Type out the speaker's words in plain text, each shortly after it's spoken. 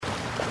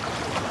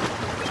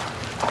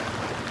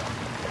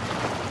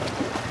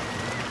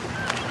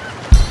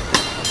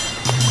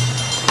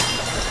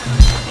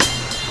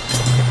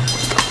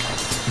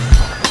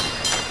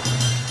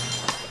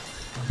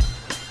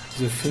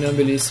The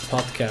Funambulist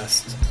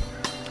Podcast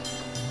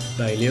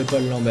by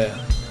Léopold Lambert.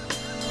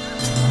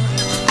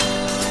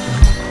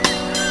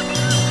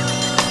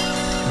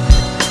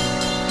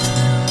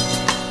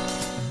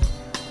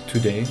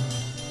 Today,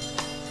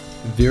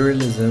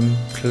 Virilism,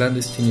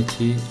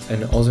 Clandestiny,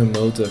 and other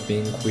modes of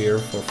being queer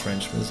for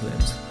French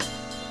Muslims,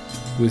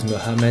 with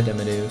Mohamed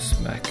Amadeus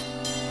Mack.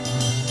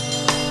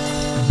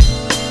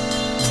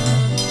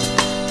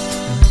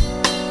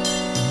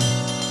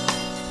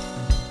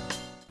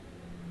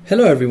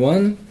 Hello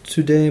everyone,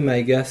 today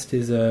my guest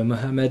is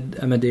Mohamed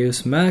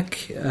Amadeus Mack,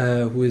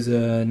 who is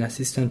an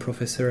assistant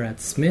professor at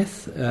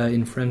Smith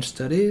in French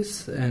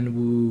Studies and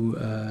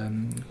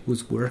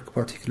whose work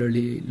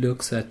particularly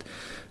looks at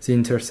the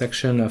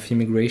intersection of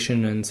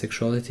immigration and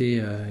sexuality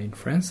in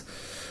France.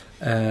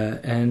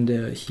 And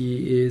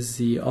he is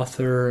the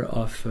author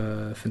of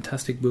a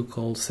fantastic book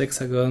called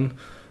Sexagon,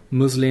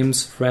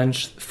 Muslims,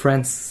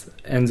 France,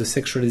 and the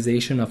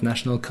Sexualization of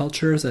National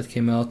Cultures that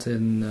came out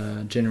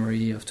in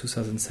January of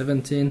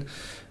 2017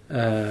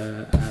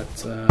 at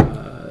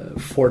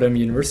Fordham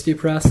University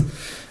Press.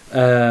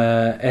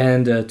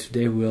 And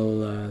today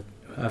we'll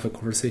have a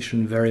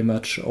conversation very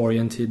much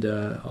oriented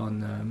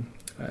on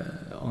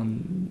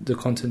the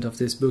content of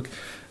this book.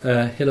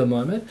 Hello,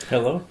 Mohamed.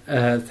 Hello.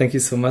 Thank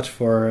you so much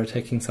for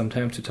taking some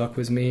time to talk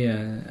with me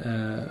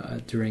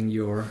during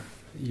your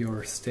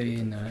stay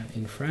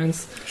in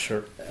France.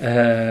 Sure.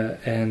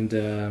 And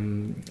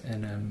I'm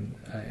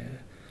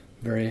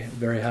very,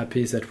 very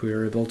happy that we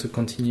are able to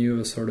continue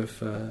a sort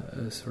of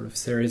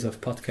series of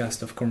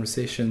podcasts of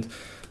conversations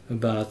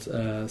about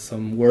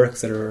some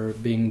works that are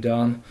being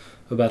done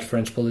about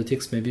French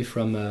politics, maybe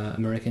from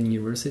American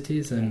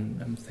universities, and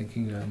I'm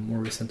thinking more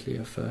recently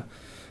of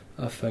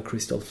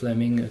Crystal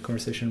Fleming, a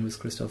conversation with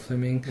Crystal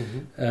Fleming.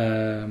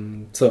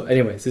 Mm-hmm. So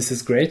anyway, this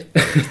is great.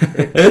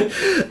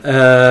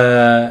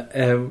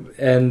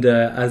 And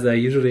as I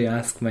usually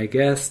ask my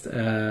guest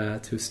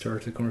to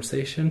start the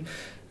conversation,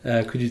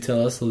 could you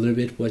tell us a little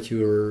bit what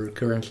you're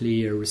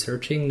currently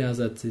researching now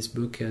that this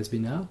book has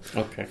been out?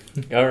 Okay.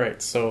 All right.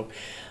 So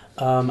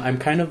I'm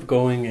kind of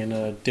going in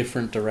a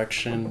different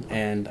direction,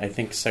 and I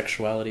think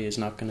sexuality is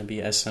not going to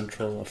be as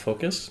central a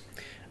focus.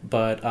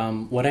 But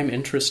what I'm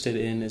interested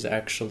in is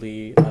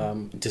actually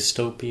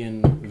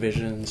dystopian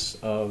visions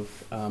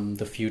of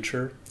the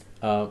future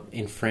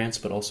in France,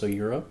 but also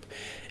Europe,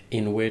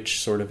 in which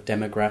sort of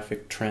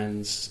demographic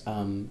trends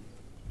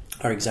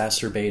are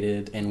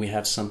exacerbated, and we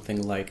have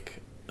something like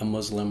a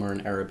Muslim or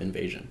an Arab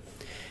invasion.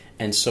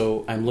 And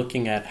so I'm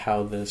looking at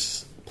how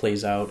this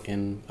plays out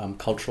in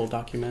cultural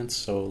documents.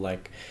 So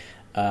like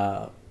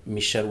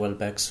Michel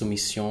Houellebecq's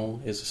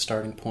Soumission is a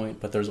starting point,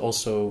 but there's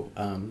also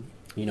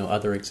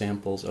other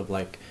examples of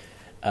like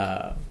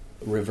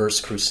reverse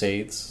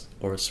crusades,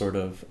 or sort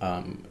of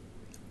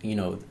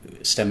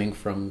stemming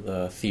from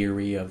the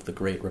theory of the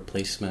Great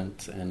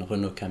Replacement and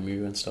Renaud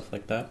Camus and stuff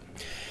like that.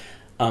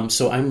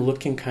 So I'm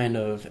looking kind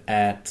of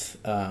at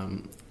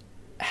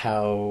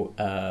how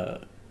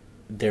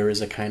there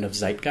is a kind of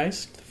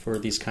zeitgeist for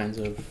these kinds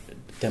of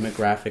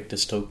demographic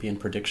dystopian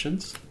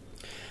predictions,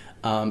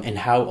 and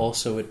how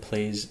also it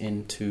plays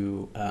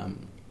into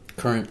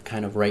current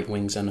kind of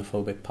right-wing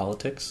xenophobic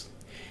politics,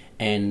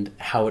 and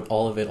how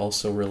all of it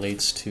also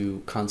relates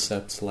to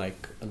concepts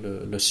like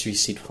le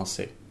suicide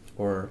français,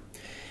 or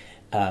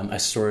a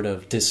sort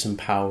of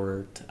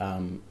disempowered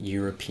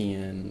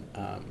European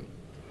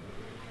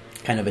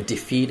kind of a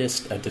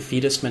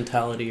defeatist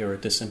mentality, or a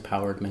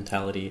disempowered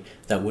mentality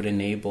that would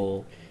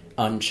enable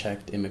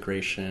unchecked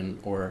immigration,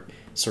 or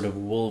sort of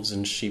wolves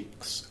in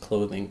sheep's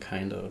clothing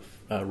kind of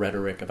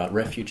rhetoric about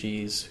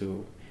refugees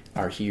who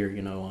are here,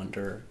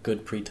 under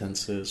good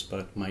pretenses,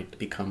 but might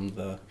become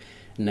the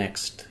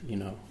next,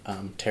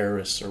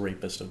 terrorists or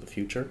rapists of the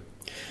future.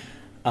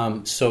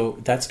 So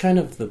that's kind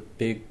of the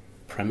big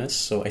premise.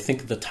 So I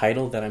think the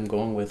title that I'm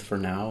going with for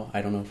now,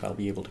 I don't know if I'll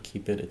be able to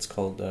keep it. It's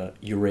called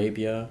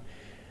Eurabia,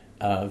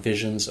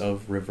 Visions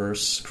of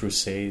Reverse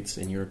Crusades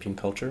in European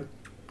Culture.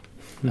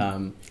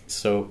 I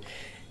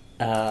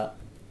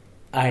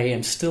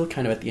am still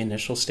kind of at the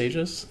initial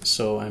stages.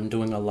 So I'm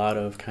doing a lot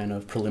of kind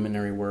of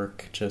preliminary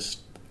work,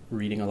 just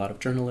reading a lot of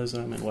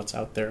journalism and what's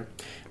out there.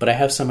 But I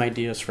have some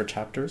ideas for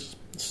chapters.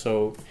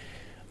 So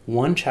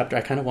one chapter,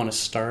 I kind of want to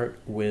start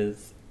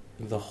with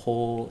the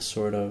whole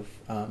sort of,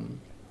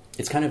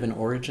 it's kind of an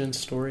origin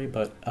story,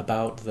 but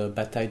about the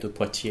Bataille de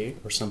Poitiers,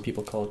 or some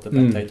people call it the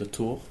Bataille de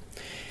Tours,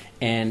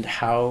 and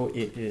how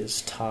it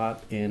is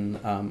taught in,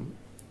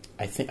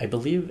 I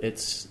believe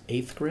it's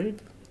 8th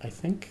grade, I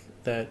think,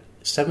 that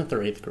 7th or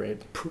 8th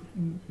grade.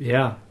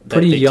 Yeah,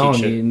 pretty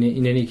young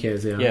in any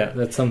case, yeah.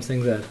 That's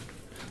something that...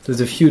 There's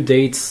a few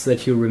dates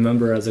that you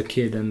remember as a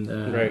kid, and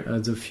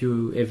there's a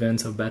few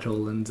events of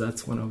battle, and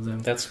that's one of them.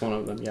 That's one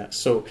of them, yeah.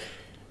 So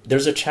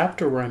there's a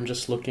chapter where I'm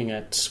just looking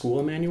at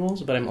school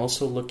manuals, but I'm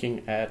also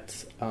looking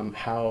at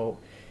how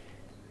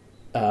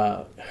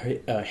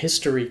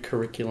history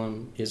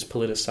curriculum is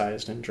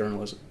politicized in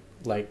journalism.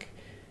 Like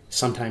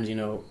sometimes,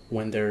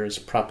 when there's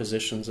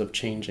propositions of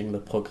changing the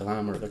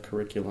programme or the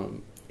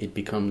curriculum, it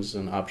becomes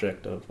an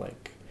object of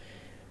like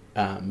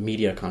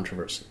media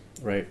controversy,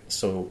 right?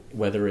 So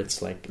whether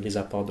it's like les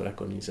apports de la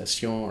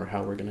colonisation or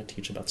how we're going to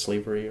teach about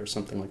slavery or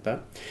something like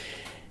that.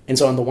 And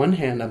so on the one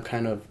hand, I'm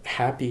kind of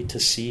happy to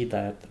see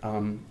that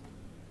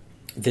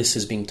this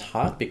is being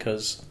taught,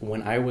 because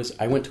when I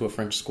went to a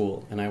French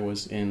school, and I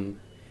was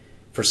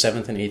for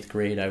 7th and 8th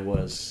grade, I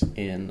was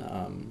in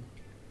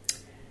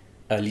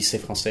a lycée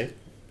français,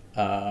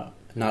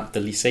 not the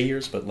lycée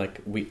years, but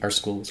like our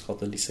school was called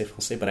the lycée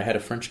français, but I had a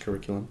French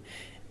curriculum,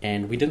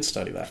 and we didn't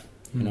study that,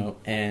 you know.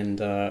 And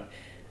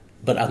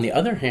but on the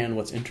other hand,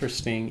 what's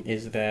interesting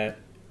is that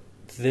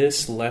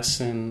this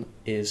lesson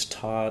is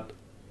taught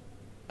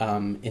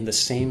in the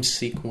same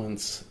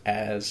sequence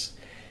as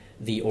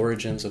the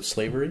origins of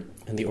slavery.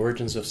 And the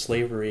origins of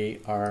slavery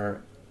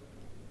are,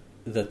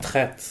 the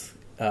traite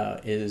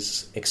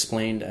is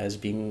explained as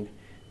being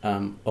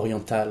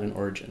oriental in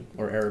origin,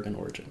 or Arab in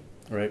origin,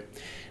 right?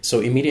 So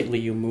immediately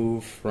you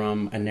move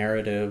from a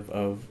narrative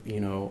of,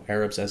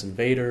 Arabs as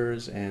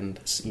invaders and,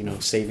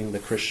 saving the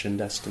Christian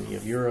destiny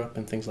of Europe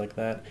and things like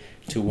that,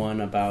 to one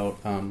about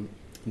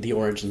the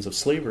origins of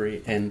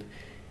slavery. And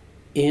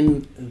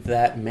in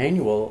that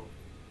manual,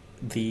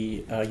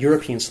 the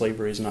European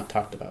slavery is not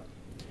talked about.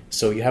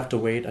 So you have to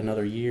wait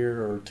another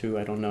year or two,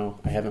 I don't know,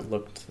 I haven't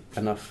looked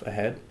enough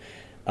ahead,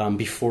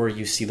 before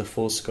you see the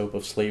full scope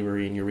of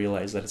slavery and you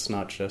realize that it's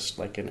not just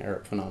like an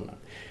Arab phenomenon.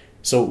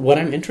 So what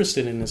I'm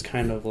interested in is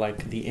kind of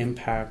like the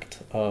impact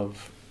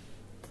of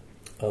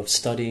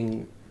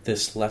studying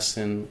this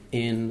lesson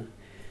in,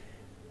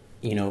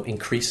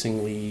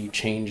 increasingly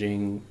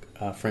changing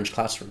French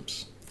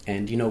classrooms.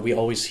 And, we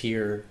always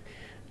hear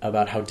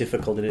about how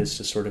difficult it is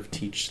to sort of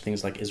teach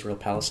things like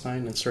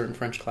Israel-Palestine in certain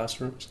French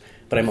classrooms.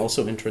 But I'm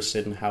also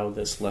interested in how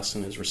this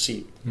lesson is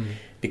received.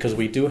 Because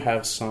we do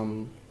have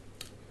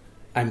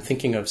I'm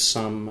thinking of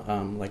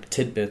some like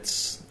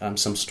tidbits,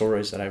 some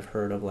stories that I've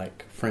heard of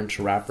like French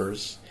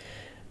rappers,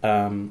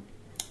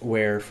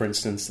 where, for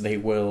instance, they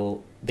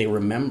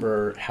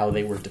remember how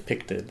they were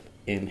depicted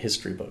in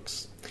history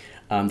books.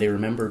 They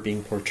remember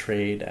being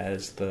portrayed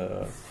as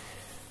the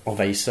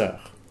envahisseur,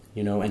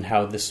 and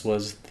how this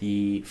was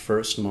the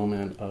first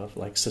moment of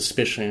like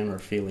suspicion or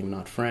feeling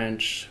not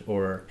French,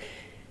 or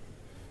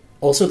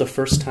also the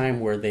first time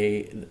where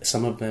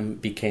some of them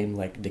became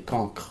like des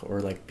cancres,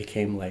 or like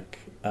became like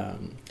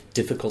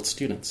difficult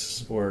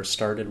students, or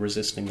started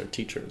resisting their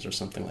teachers or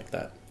something like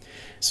that.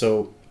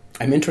 So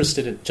I'm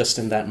interested just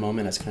in that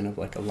moment as kind of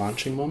like a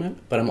launching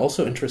moment, but I'm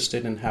also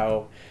interested in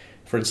how,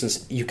 for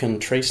instance, you can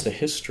trace the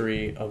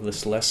history of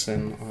this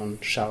lesson on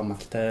Charles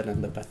Martel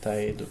and the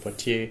Bataille de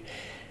Poitiers,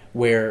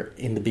 where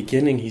in the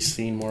beginning he's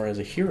seen more as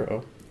a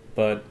hero,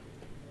 but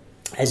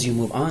as you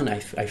move on, I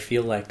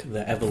feel like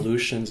the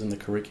evolutions in the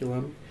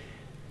curriculum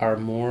are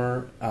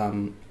more,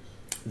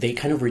 they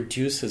kind of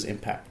reduce his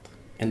impact.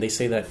 And they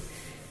say that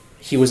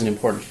he was an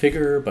important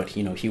figure, but,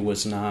 he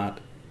was not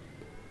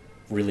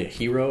really a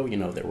hero.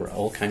 There were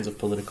all kinds of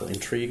political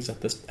intrigues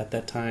at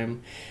that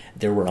time.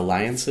 There were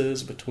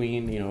alliances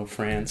between,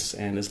 France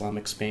and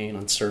Islamic Spain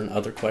on certain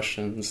other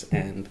questions.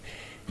 And,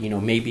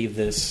 maybe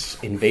this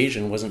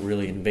invasion wasn't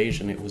really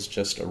invasion. It was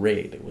just a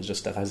raid. It was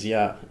just a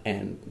razzia.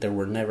 And there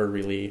were never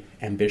really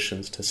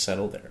ambitions to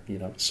settle there,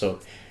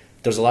 So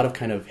there's a lot of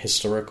kind of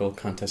historical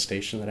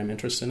contestation that I'm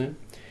interested in.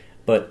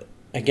 But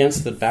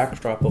against the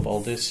backdrop of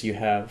all this, you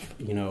have,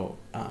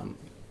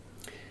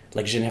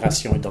 like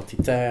Génération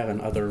Identitaire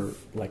and other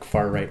like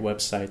far-right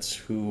websites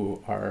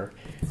who are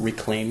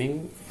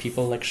reclaiming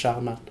people like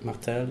Charles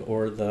Martel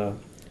or the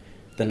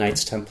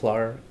Knights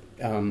Templar,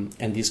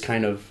 and these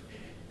kind of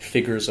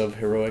figures of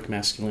heroic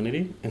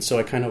masculinity. And so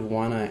I kind of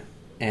want to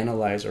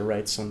analyze or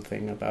write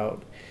something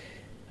about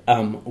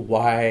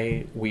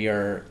why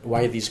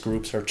these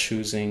groups are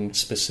choosing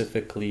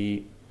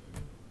specifically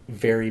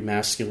very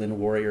masculine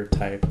warrior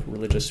type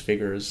religious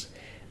figures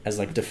as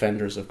like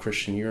defenders of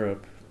Christian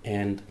Europe.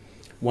 And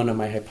one of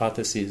my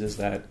hypotheses is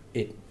that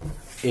it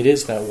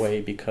is that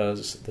way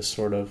because the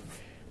sort of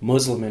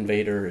Muslim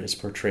invader is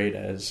portrayed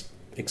as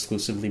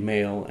exclusively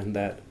male, and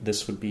that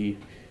this would be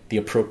the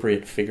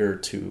appropriate figure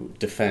to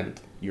defend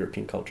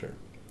European culture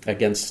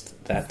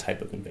against that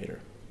type of invader.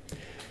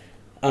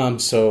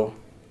 So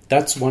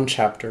that's one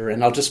chapter,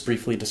 and I'll just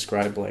briefly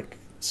describe like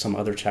some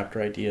other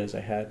chapter ideas I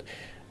had.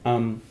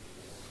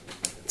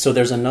 So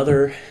there's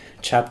another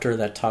chapter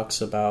that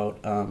talks about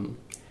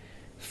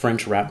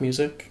French rap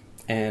music,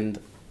 and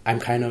I'm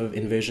kind of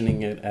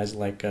envisioning it as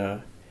like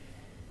an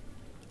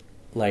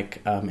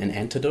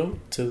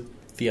antidote to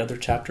the other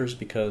chapters,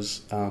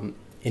 because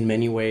in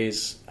many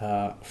ways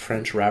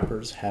French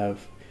rappers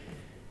have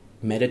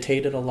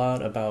meditated a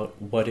lot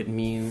about what it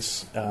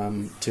means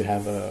to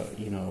have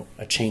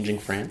a changing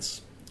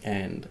France.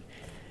 And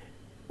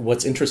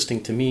what's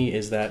interesting to me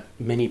is that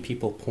many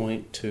people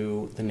point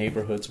to the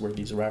neighborhoods where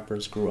these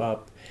rappers grew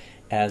up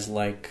as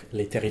like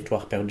les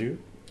territoires perdus,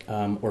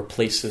 or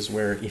places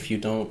where if you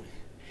don't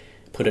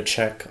put a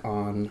check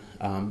on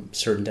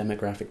certain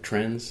demographic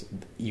trends,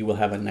 you will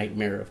have a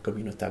nightmare of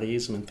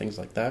communautarism and things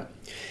like that.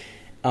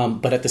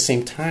 But at the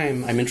same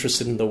time, I'm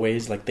interested in the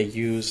ways like they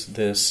use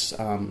this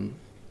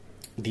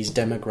these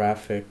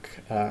demographic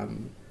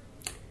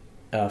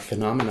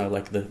phenomena,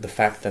 like the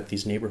fact that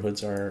these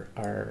neighborhoods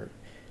are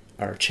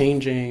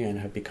changing and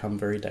have become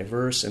very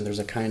diverse, and there's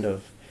a kind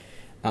of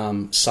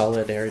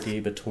solidarity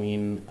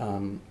between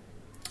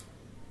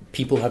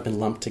people who have been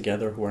lumped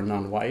together who are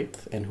non-white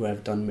and who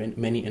have done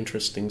many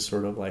interesting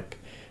sort of like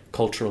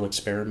cultural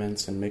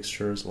experiments and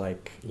mixtures,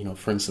 like, you know,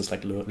 for instance,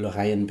 like le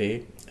Ryan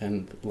Bay,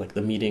 and like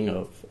the meeting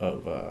of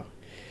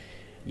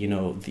you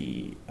know,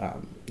 the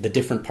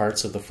different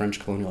parts of the French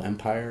colonial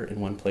empire in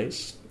one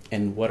place,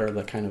 and what are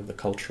the kind of the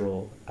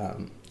cultural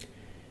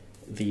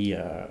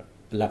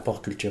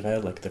l'apport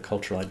culturel, like the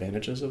cultural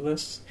advantages of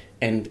this,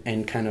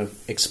 and kind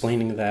of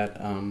explaining that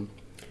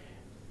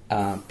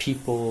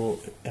people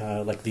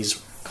like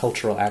these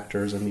cultural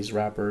actors and these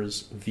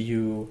rappers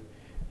view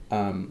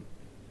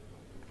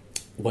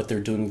what they're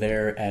doing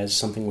there as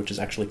something which is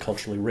actually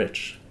culturally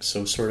rich.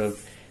 So sort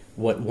of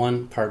what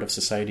one part of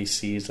society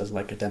sees as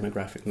like a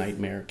demographic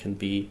nightmare can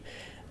be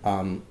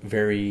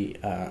very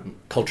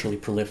culturally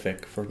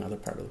prolific for another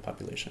part of the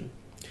population.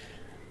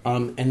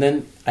 And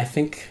then I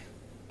think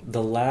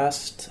the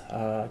last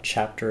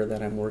chapter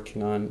that I'm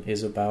working on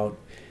is about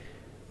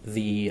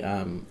the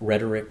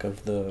rhetoric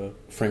of the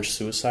French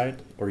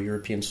suicide or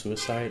European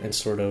suicide, and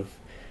sort of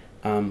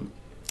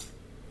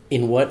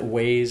in what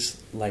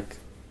ways like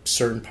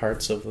certain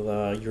parts of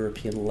the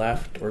European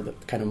left or the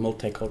kind of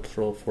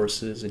multicultural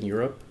forces in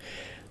Europe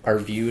are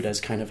viewed as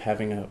kind of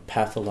having a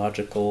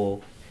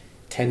pathological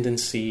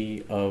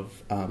tendency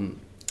of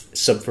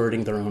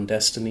subverting their own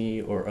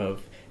destiny, or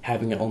of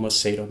having an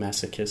almost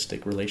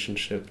sadomasochistic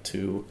relationship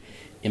to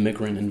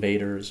immigrant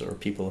invaders or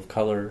people of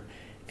color,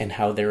 and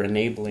how they're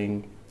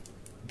enabling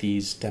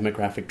these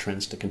demographic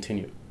trends to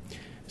continue.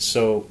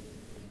 So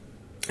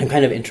I'm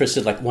kind of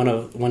interested, like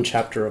one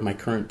chapter of my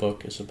current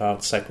book is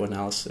about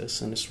psychoanalysis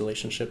and its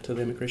relationship to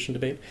the immigration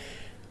debate.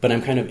 But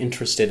I'm kind of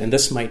interested, and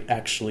this might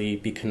actually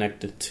be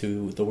connected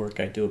to the work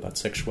I do about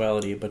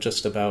sexuality, but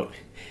just about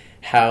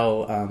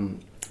how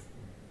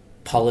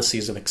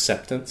policies of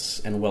acceptance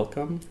and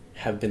welcome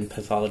have been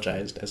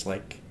pathologized as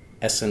like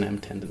S&M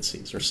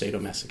tendencies or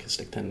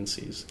sadomasochistic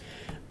tendencies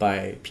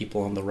by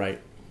people on the right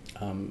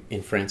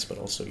in France, but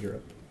also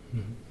Europe.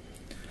 Mm-hmm.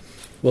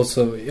 Well,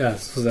 so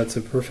that's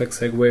a perfect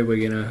segue. We're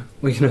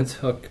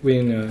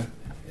gonna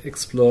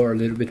explore a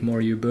little bit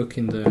more your book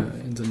in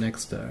the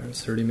next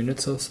 30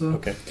 minutes or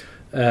so. Okay.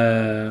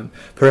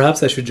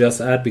 Perhaps I should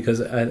just add,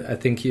 because I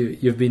think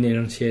you've been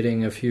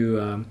enunciating a few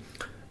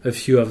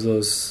of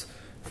those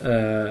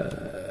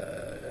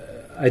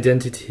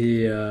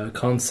identity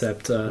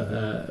concept,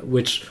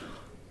 which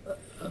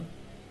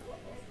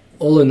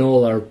all in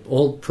all are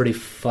all pretty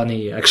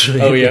funny,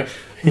 actually. Oh yeah.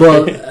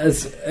 Well,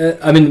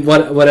 I mean,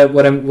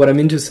 what I'm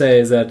into say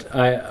is that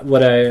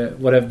what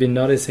I've been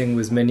noticing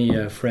with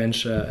many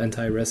French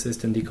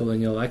anti-racist and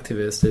decolonial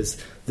activists is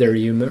their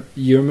humor,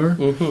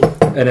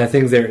 mm-hmm. and I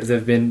think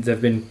they've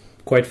been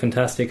quite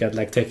fantastic at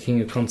like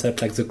taking a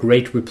concept like the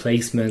Great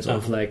Replacement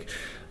of the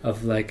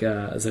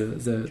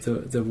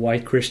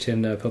white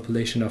Christian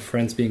population of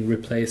France being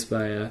replaced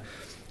by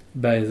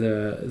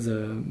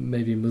the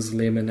maybe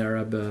Muslim and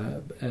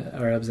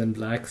Arabs and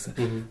blacks.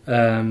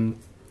 Mm-hmm.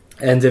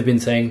 And they've been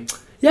saying,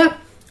 yeah,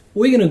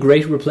 we're going to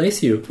great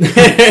replace you.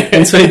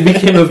 And so it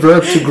became a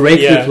verb to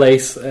great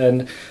replace.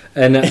 And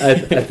I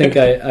think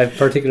I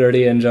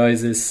particularly enjoy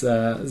this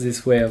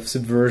way of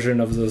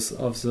subversion of those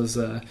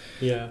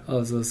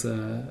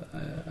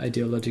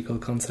ideological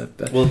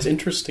concepts. Well, it's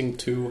interesting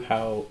too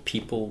how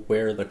people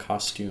wear the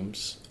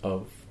costumes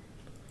of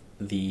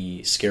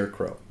the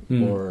scarecrow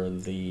or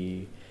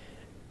the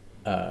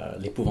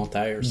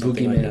l'épouvantail or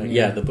something boogeyman, like that.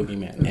 Yeah, the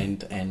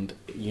boogeyman, and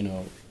you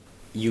know,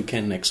 you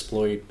can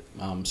exploit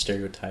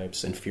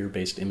stereotypes and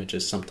fear-based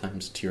images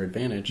sometimes to your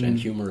advantage, and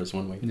humor is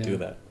one way to do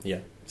that. Yeah.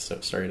 So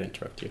sorry to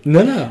interrupt you.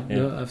 No,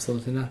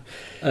 absolutely not.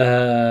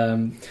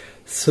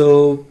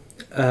 So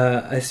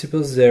I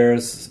suppose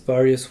there's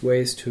various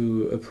ways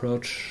to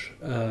approach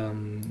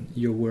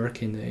your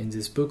work in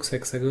this book,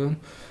 Hexagon.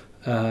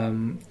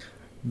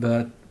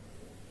 But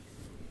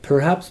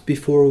perhaps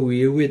before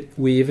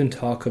we even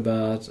talk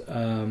about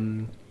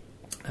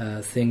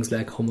things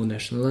like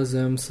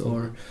homonationalisms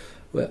or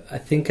I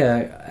think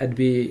I'd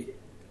be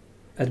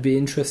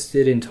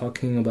interested in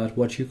talking about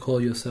what you call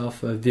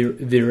yourself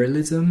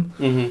virilism.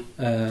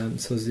 Mm-hmm.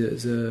 So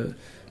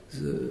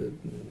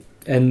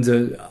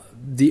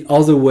the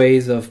other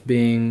ways of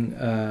being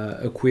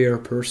a queer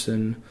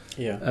person,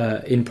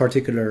 in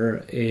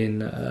particular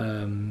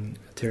in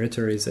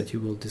territories that you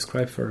will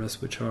describe for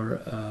us, which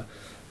are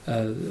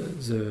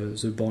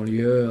the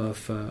banlieue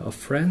of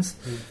France,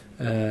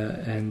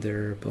 and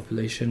their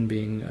population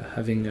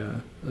having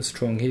a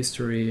strong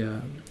history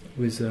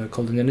with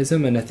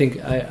colonialism. And I think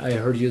I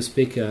heard you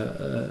speak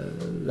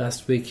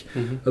last week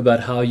about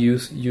how you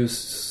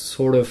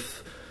sort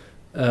of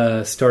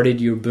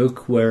started your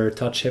book where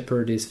Todd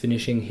Shepard is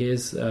finishing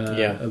his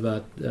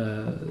about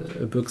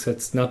a book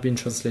that's not been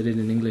translated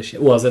in English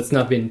yet. Well, that's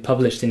not been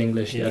published in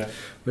English yet,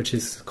 which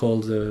is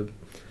called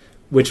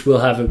which will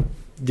have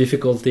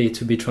difficulty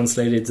to be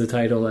translated, the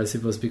title, I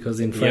suppose, because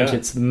in French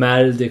it's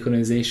mal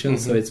décolonisation,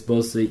 so it's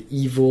both the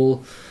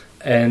evil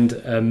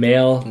and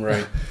male.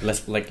 Right,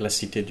 like La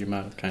Cité du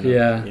Mal, kind of.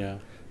 Yeah.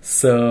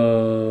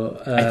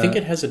 So I think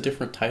it has a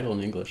different title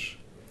in English.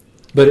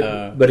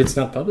 But it's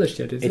not published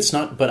yet, is it? It's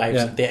not, but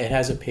it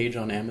has a page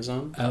on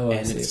Amazon,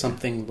 and it's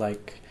something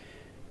like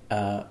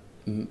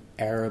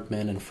Arab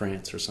Men in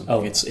France or something.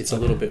 Oh, it's a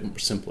little bit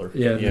simpler.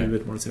 Yeah, a little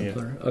bit more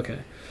simpler. Yeah. Okay.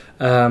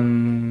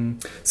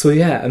 So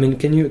yeah, I mean,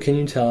 can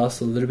you tell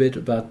us a little bit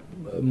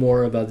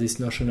more about this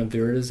notion of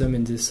virilism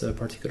in this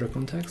particular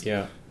context?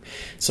 Yeah.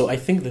 So I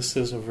think this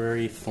is a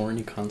very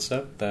thorny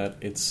concept that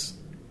it's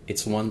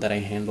one that I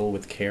handle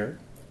with care,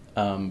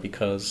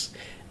 because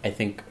I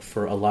think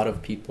for a lot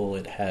of people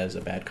it has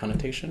a bad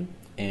connotation,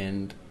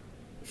 and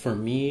for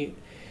me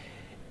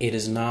it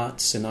is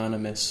not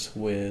synonymous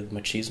with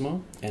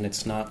machismo, and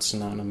it's not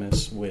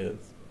synonymous with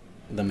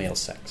the male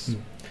sex.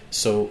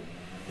 So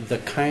the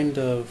kind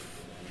of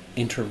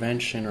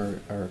intervention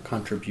or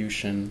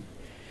contribution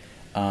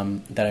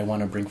that I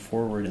want to bring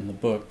forward in the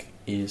book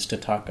is to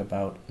talk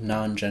about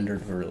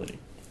non-gendered virility.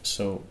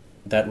 So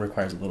that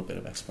requires a little bit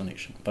of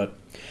explanation, but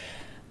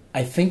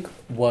I think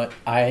what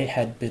I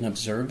had been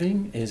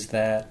observing is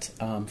that,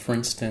 for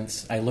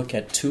instance, I look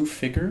at two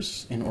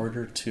figures in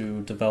order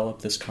to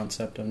develop this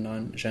concept of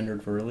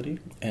non-gendered virility,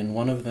 and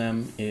one of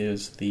them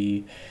is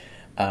the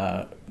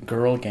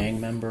girl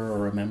gang member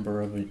or a member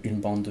of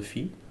une bande de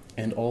filles,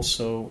 and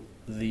also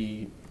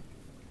the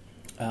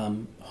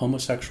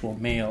homosexual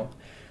male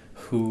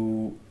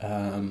who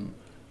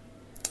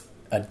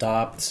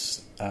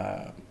adopts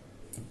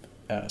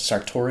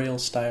sartorial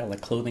style,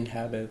 like clothing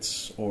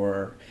habits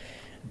or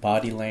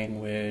body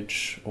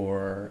language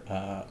or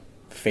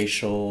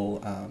facial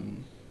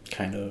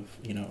kind of,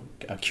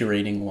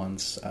 curating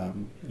one's,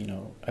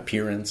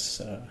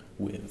 appearance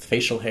with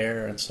facial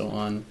hair and so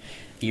on,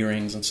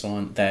 earrings and so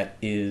on, that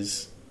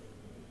is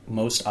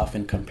most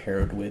often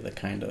compared with a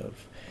kind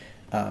of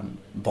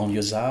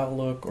banlieusard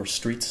look or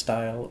street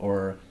style,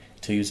 or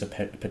to use a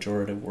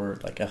pejorative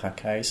word, like a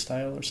racaille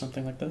style or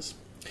something like this.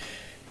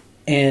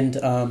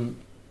 And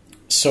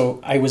so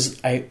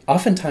I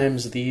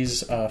oftentimes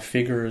these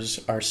figures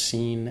are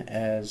seen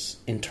as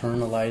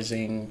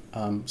internalizing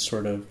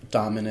sort of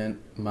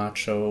dominant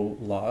macho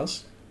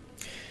laws,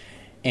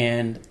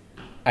 and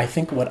I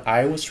think what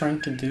I was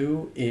trying to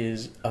do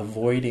is I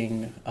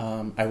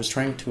was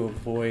trying to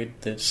avoid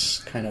this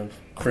kind of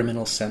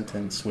criminal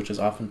sentence which is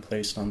often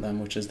placed on them,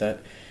 which is that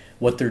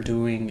what they're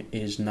doing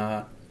is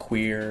not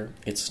queer,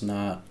 it's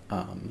not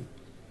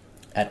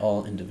at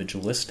all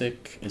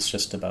individualistic, it's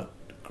just about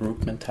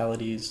group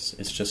mentalities,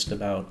 it's just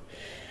about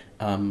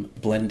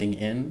blending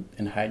in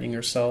and hiding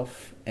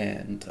yourself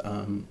and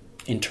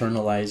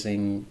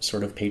internalizing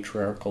sort of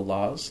patriarchal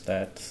laws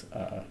that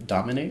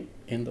dominate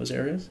in those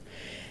areas.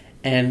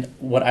 And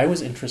what I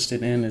was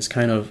interested in is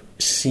kind of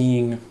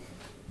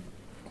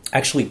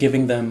actually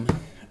giving them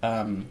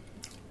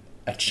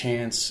a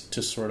chance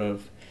to sort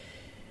of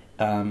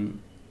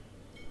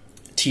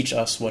teach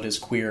us what is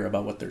queer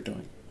about what they're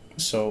doing.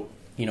 So,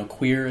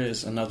 queer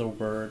is another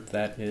word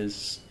that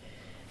is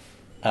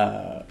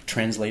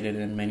translated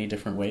in many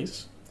different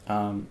ways.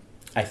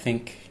 I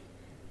think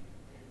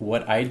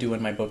what I do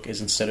in my book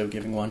is, instead of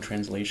giving one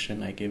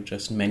translation, I give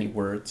just many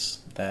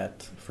words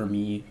that, for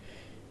me,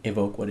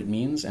 evoke what it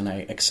means, and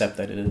I accept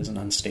that it is an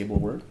unstable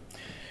word.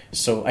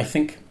 So I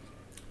think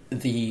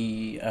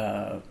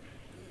if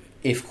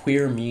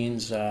queer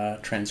means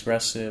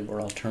transgressive or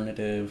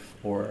alternative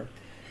or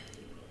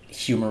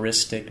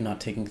humoristic,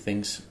 not taking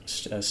things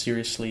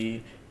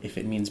seriously, if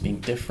it means being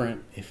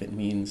different, if it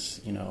means,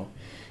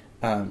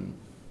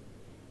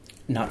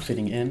 not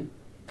fitting in,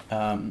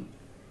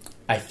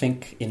 I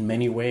think in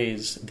many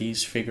ways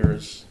these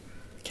figures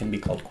can be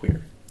called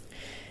queer.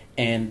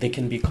 And they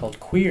can be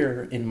called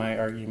queer, in my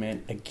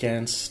argument,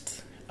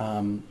 against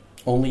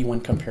only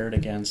when compared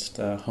against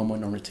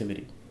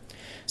homonormativity.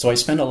 So I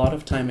spend a lot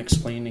of time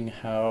explaining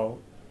how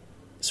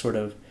sort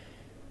of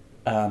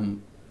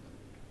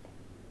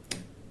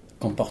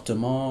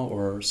comportement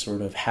or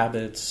sort of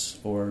habits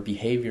or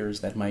behaviors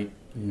that might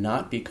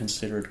not be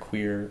considered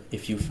queer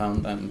if you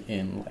found them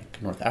in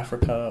like North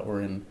Africa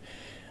or in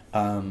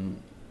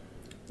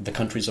the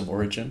countries of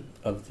origin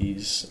of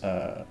these,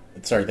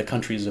 the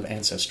countries of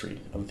ancestry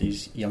of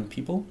these young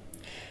people.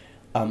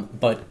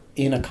 But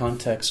in a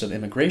context of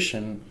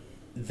immigration,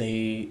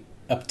 they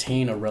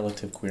obtain a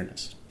relative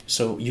queerness.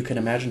 So you can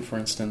imagine, for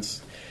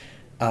instance,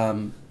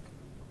 the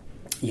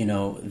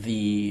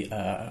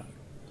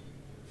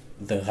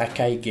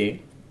racaille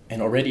gay,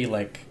 and already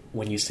like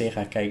when you say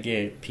racaille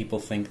gay, people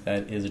think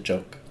that is a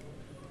joke.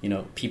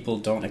 People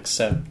don't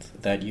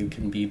accept that you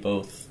can be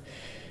both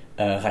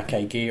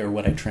racaille gay, or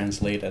what I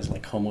translate as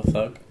like homo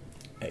thug.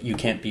 You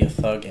can't be a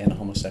thug and a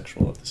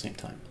homosexual at the same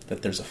time.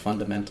 That there's a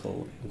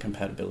fundamental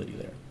incompatibility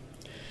there.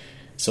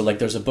 So like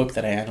there's a book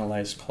that I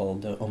analyzed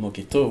called Homo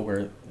Ghetto,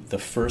 where the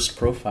first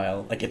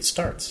profile, like it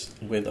starts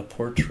with a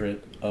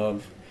portrait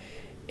of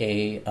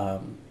a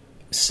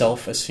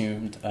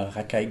self-assumed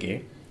racaille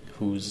gay,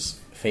 whose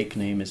fake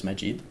name is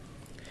Majid.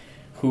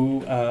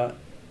 who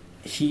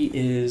he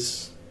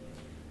is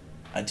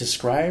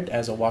described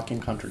as a walking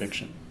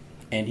contradiction.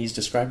 And he's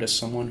described as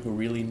someone who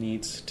really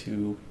needs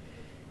to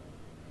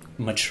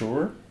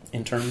mature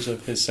in terms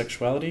of his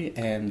sexuality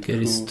and get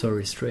his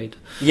story straight.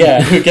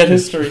 Yeah, get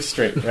his story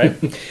straight, right?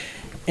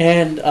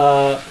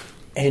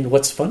 And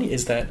what's funny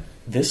is that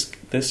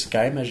this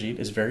guy Majid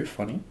is very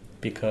funny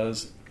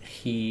because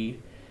he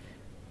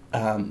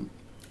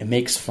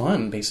makes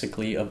fun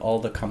basically of all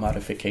the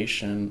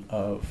commodification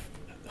of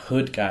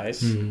hood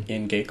guys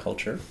in gay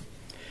culture.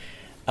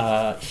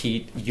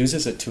 He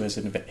uses it to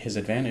his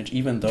advantage,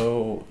 even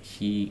though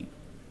he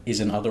is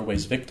in other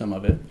ways victim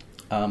of it.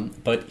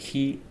 But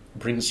he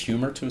brings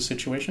humor to a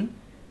situation,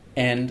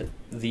 and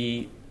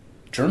the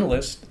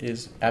journalist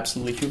is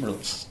absolutely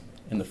humorless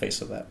in the face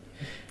of that.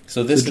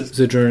 So this is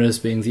the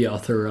journalist being the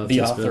author of the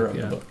this author book,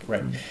 of the book,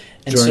 right?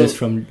 And journalist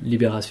from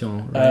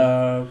Libération,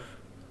 right?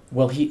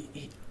 Well,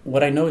 he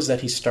what I know is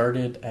that he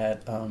started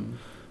at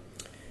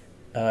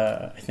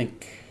I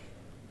think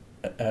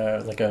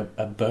like a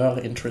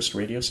Beurre interest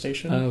radio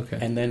station, okay.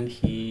 And then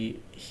he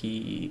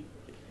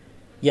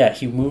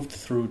moved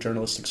through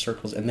journalistic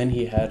circles, and then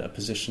he had a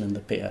position in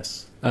the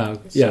PS.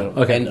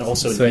 Okay. And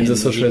also so in the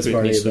Socialist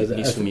Party,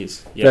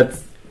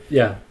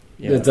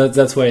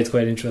 that's why it's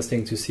quite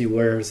interesting to see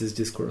where this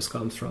discourse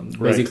comes from.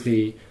 Right.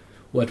 Basically,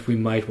 what we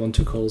might want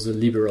to call the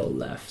liberal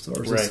left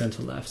or the right.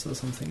 center left or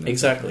something like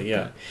exactly,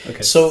 that. Yeah.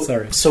 Okay. So,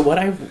 sorry. So what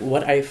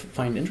I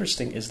find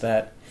interesting is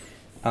that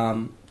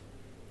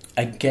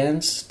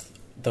against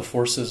the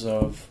forces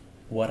of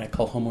what I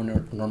call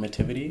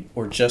homonormativity,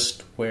 or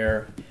just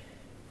where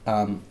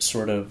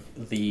sort of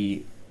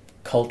the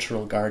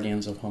cultural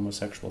guardians of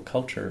homosexual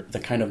culture, the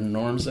kind of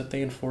norms that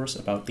they enforce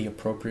about the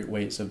appropriate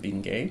ways of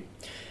being gay,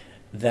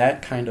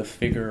 that kind of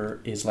figure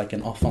is like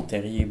an enfant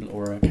terrible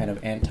or a kind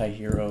of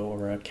anti-hero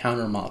or a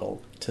countermodel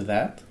to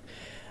that.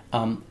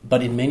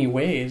 But in many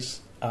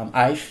ways,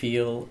 I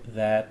feel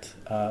that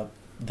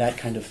that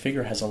kind of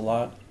figure has a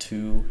lot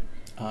to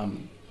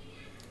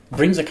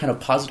brings a kind of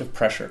positive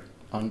pressure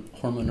on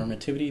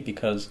homonormativity,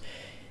 because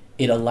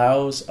it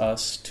allows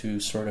us to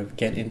sort of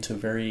get into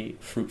very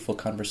fruitful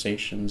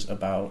conversations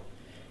about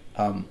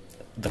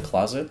the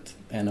closet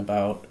and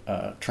about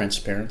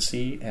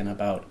transparency and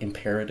about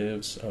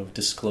imperatives of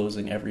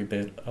disclosing every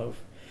bit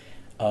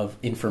of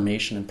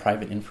information and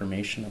private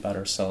information about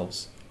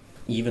ourselves,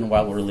 even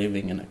while we're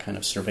living in a kind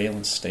of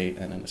surveillance state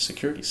and in a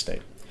security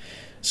state.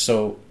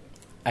 So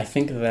I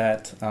think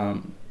that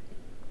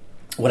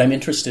what I'm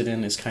interested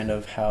in is kind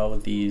of how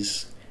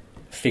these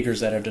figures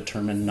that are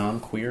determined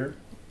non-queer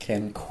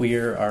can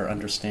queer our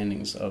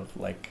understandings of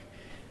like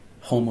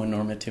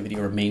homonormativity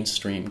or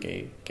mainstream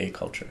gay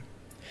culture.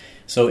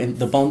 So in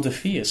the Bande de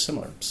Filles is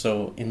similar.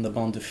 So in the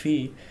Bande de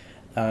Filles,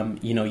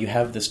 you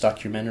have this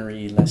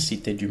documentary La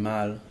Cité du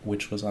Mal,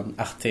 which was on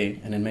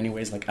Arte, and in many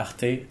ways, like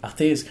Arte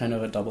is kind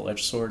of a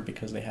double-edged sword,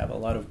 because they have a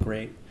lot of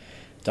great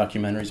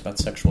documentaries about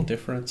sexual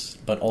difference,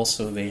 but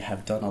also they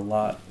have done a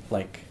lot,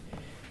 like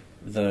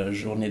the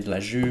Journée de la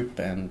Jupe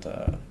and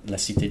La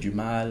Cité du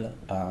Mal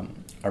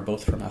are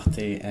both from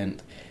Arte,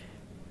 and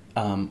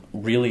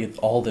really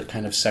all the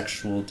kind of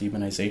sexual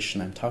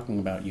demonization I'm talking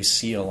about, you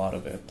see a lot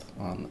of it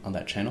on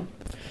that channel.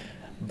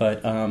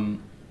 But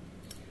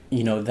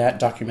that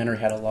documentary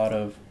had a lot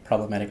of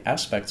problematic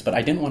aspects, but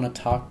I didn't want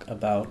to talk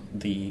about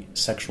the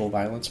sexual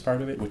violence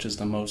part of it, which is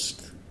the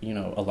most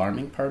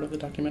alarming part of the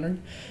documentary,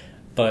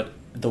 but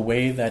the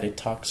way that it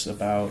talks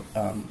about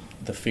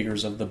the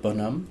figures of the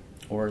bonhomme,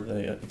 or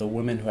the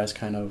woman who has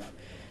kind of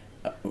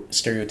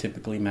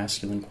stereotypically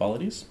masculine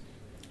qualities.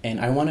 And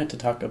I wanted to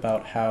talk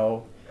about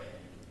how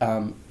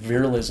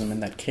virilism in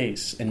that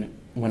case, and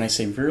when I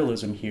say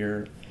virilism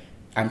here,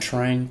 I'm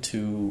trying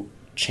to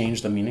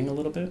change the meaning a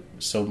little bit,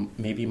 so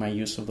maybe my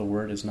use of the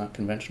word is not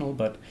conventional,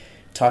 but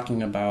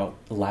talking about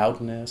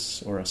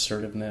loudness or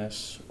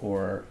assertiveness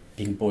or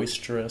being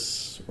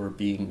boisterous or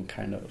being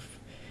kind of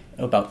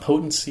about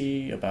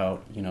potency,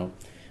 about,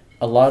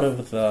 a lot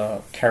of the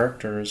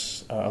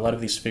characters, a lot of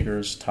these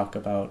figures talk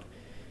about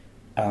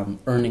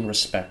earning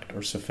respect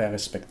or se faire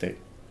respecter.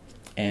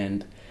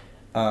 And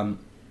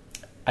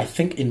I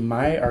think in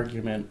my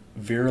argument,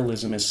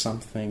 virilism is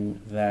something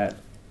that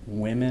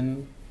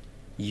women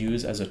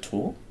use as a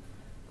tool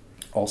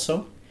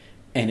also,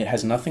 and it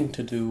has nothing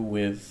to do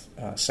with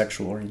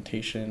sexual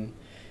orientation.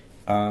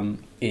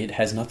 It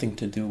has nothing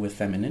to do with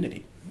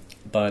femininity,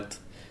 but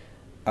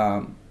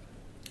it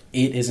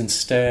is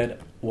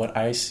instead what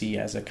I see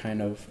as a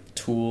kind of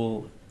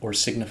tool or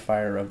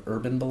signifier of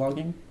urban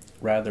belonging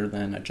rather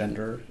than a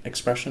gender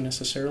expression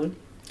necessarily.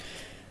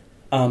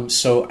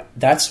 So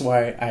that's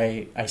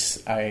why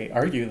I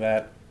argue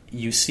that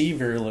you see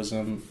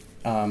virilism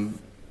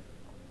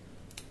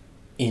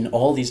in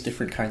all these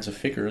different kinds of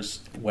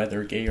figures,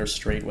 whether gay or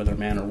straight, whether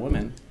man or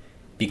woman,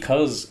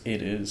 because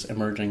it is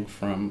emerging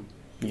from,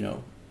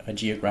 a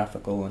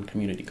geographical and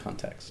community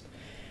context.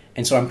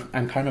 And so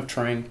I'm kind of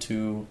trying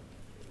to,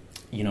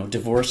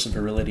 divorce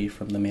virility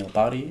from the male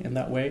body in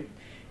that way.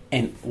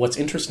 And what's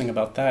interesting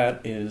about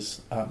that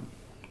is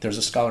there's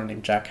a scholar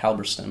named Jack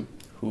Halberstam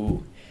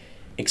who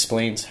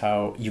explains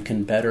how you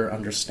can better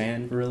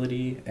understand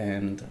virility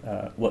and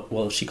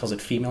she calls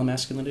it female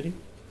masculinity.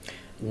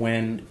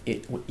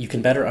 You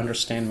can better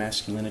understand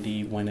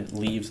masculinity when it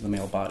leaves the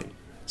male body.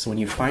 So when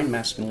you find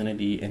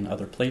masculinity in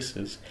other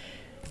places,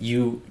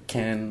 you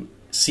can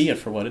see it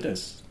for what it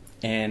is.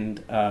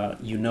 And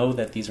you know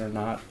that these are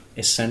not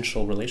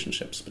essential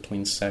relationships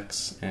between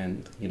sex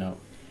and,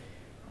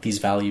 these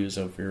values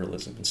of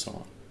virilism and so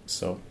on.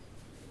 So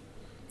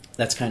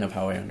that's kind of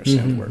how I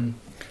understand the work.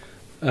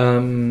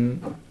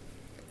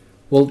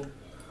 Well,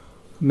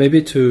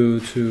 maybe to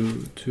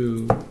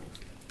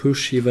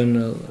push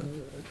even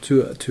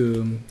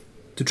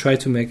to try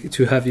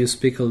to have you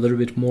speak a little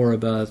bit more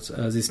about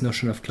this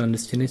notion of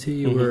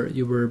clandestinity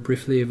you were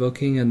briefly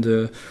evoking, and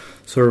the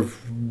sort of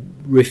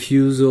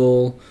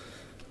refusal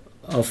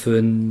of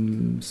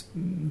an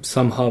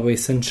somehow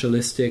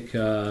essentialistic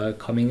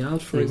coming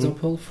out, for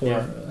example,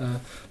 for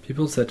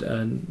people that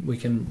we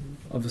can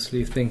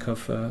obviously think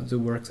of the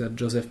work that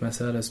Joseph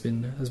Massad has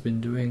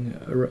been doing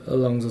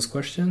along those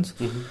questions.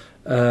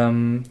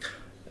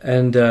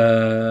 And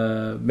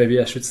maybe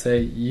I should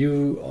say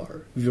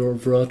you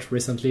wrote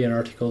recently an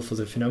article for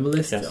the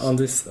Phenomenalist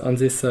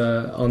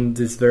on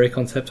this very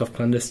concept of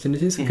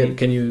clandestinity. So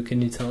can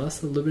you tell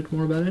us a little bit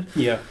more about it?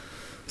 Yeah.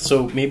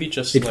 So maybe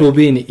just it will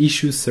be in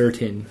issue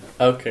 13.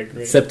 Okay,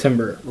 great.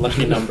 September.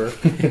 Lucky number.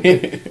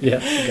 Yeah,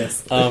 I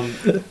guess.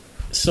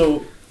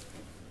 So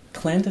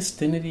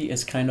clandestinity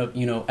is kind of,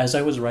 as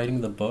I was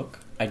writing the book,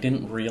 I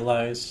didn't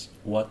realize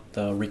what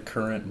the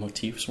recurrent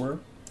motifs were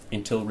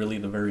until really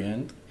the very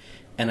end.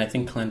 And I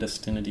think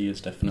clandestinity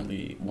is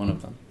definitely one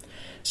of them.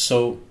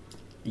 So,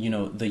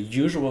 the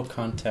usual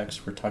context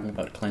for talking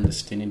about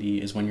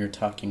clandestinity is when you're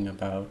talking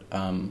about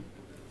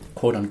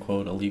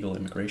quote-unquote illegal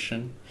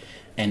immigration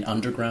and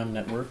underground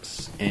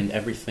networks and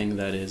everything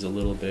that is a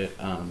little bit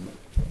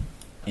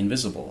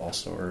invisible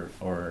also,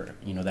 or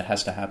that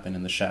has to happen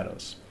in the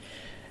shadows.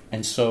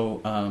 And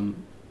so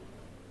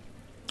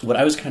what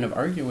I was kind of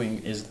arguing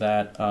is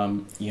that,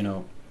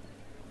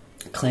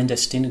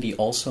 clandestinity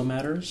also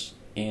matters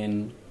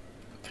in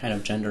kind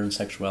of gender and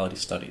sexuality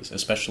studies,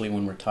 especially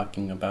when we're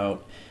talking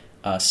about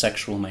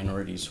sexual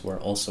minorities who are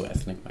also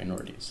ethnic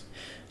minorities.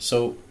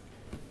 So,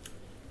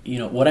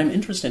 what I'm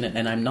interested in,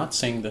 and I'm not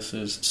saying this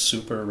is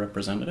super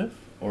representative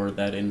or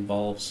that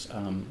involves,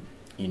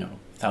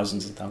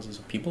 thousands and thousands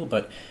of people,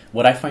 but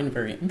what I find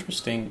very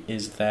interesting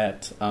is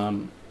that,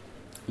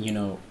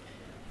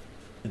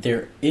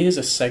 there is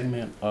a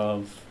segment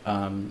of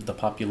the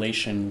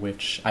population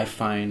which I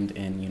find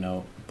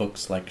in,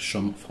 books like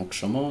Franck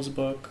Chaumon's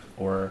book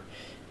or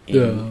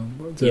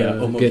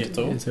Homo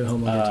Ghetto.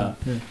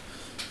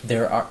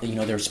 There are,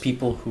 there's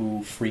people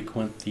who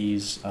frequent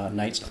these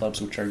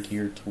nightclubs which are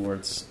geared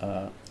towards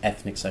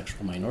ethnic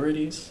sexual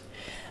minorities.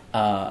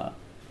 To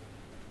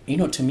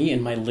me,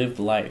 in my lived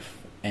life,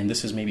 and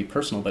this is maybe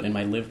personal, but in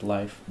my lived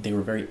life, they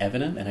were very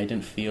evident, and I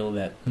didn't feel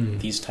that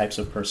these types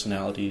of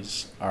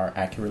personalities are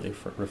accurately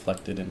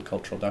reflected in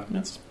cultural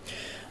documents.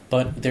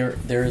 But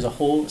there is a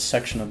whole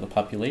section of the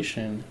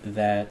population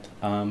that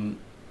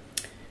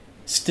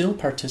still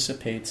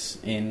participates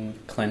in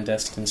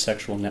clandestine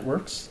sexual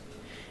networks,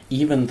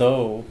 even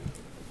though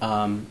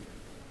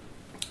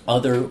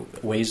other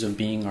ways of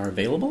being are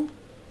available.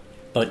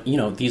 But,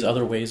 these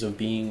other ways of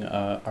being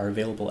are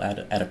available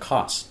at a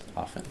cost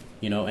often,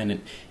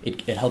 and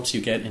it helps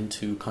you get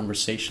into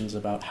conversations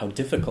about how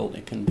difficult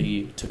it can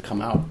be to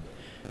come out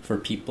for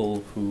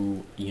people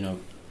who,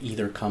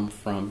 either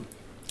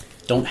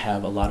don't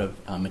have a lot of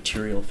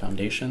material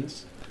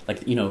foundations,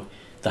 like,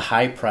 the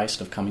high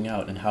price of coming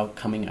out and how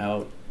coming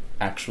out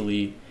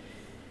actually,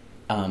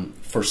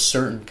 for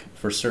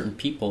certain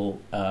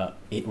people,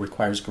 it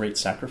requires great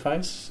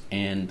sacrifice,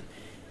 and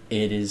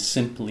it is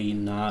simply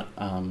not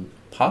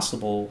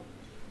possible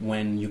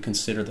when you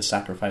consider the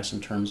sacrifice in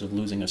terms of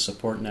losing a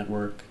support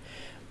network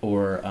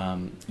or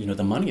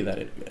the money that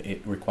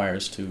it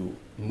requires to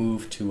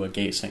move to a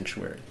gay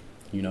sanctuary,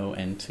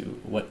 and to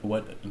what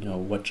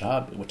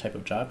type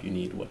of job you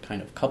need, what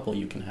kind of couple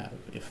you can have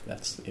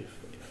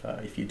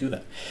if you do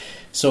that.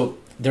 So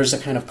there's a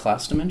kind of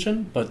class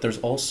dimension, but there's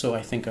also,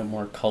 I think, a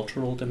more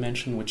cultural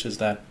dimension, which is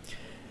that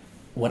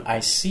what I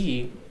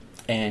see,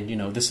 and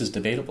this is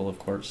debatable, of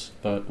course,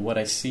 but what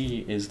I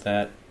see is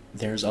that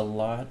there's a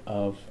lot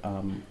of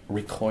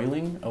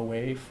recoiling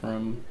away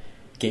from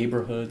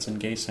gayborhoods and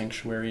gay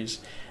sanctuaries,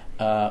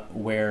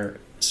 where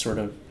sort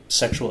of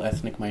sexual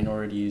ethnic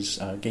minorities,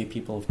 gay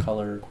people of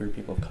color, queer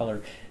people of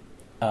color,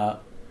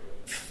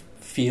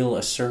 feel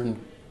a certain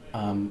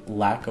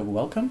lack of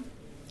welcome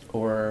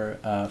or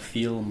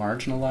feel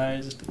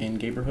marginalized in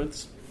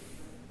gayborhoods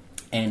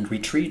and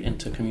retreat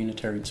into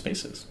communitarian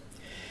spaces.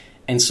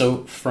 And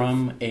so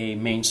from a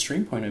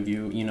mainstream point of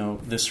view,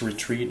 this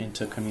retreat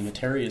into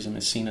communitarianism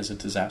is seen as a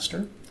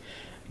disaster.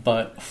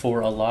 But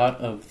for a lot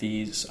of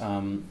these,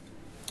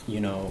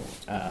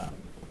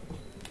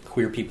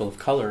 queer people of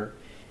color,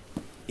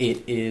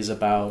 it is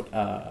about,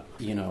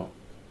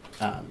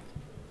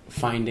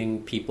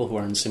 finding people who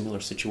are in similar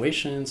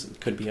situations.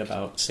 It could be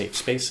about safe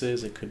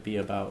spaces. It could be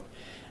about,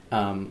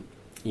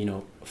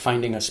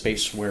 finding a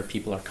space where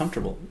people are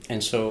comfortable.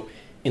 And so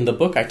in the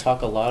book, I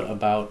talk a lot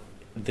about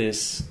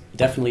this.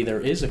 Definitely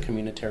there is a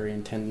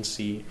communitarian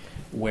tendency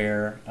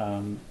where,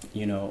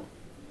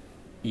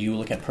 you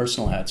look at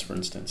personal ads, for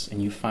instance,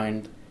 and you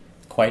find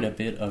quite a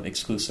bit of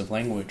exclusive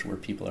language where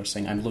people are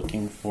saying, I'm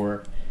looking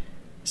for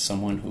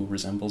someone who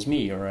resembles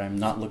me, or I'm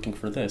not looking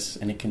for this.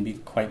 And it can be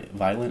quite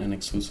violent and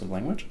exclusive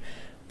language.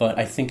 But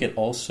I think it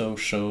also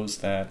shows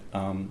that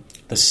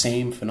the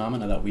same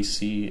phenomena that we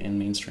see in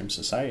mainstream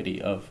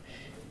society of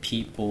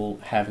people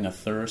having a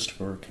thirst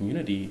for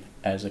community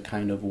as a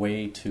kind of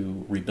way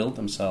to rebuild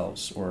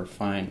themselves or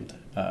find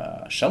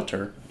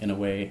shelter in a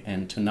way,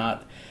 and to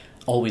not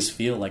always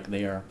feel like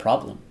they are a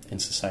problem in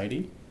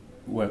society,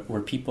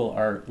 where people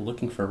are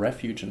looking for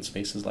refuge in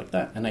spaces like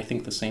that. And I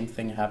think the same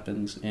thing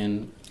happens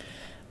in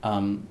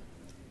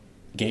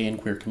gay and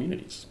queer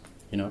communities,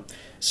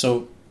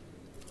 So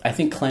I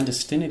think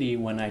clandestinity,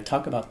 when I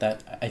talk about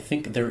that, I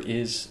think there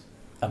is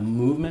a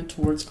movement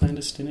towards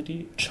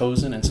clandestinity,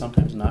 chosen and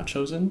sometimes not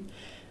chosen,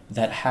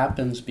 that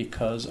happens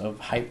because of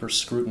hyper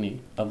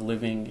scrutiny of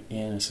living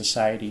in a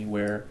society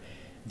where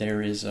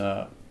there is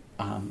a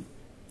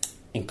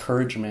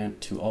encouragement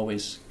to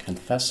always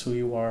confess who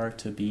you are,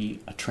 to be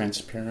a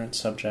transparent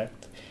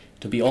subject,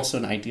 to be also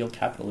an ideal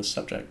capitalist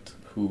subject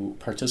who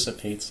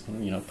participates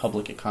in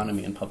public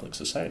economy and public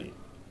society.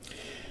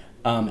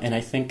 And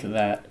I think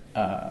that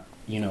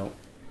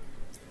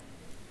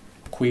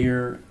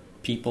queer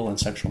people and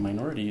sexual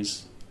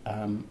minorities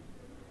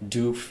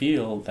do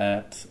feel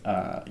that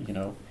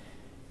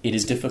it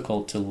is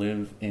difficult to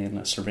live in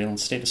a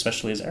surveillance state,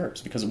 especially as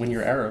Arabs, because when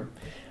you're Arab,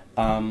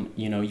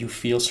 you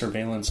feel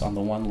surveillance on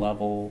the one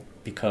level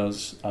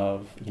because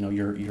of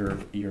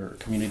your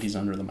communities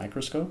under the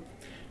microscope,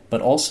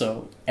 but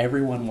also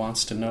everyone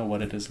wants to know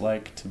what it is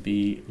like to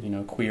be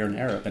queer and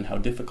Arab, and how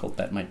difficult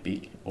that might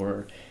be,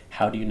 or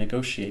how do you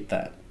negotiate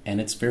that.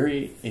 And it's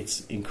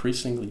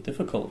increasingly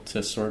difficult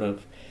to sort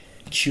of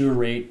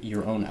curate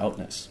your own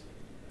outness,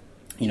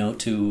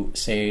 to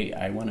say,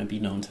 I want to be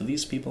known to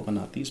these people but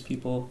not these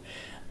people,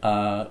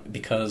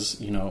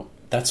 because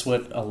that's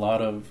what a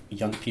lot of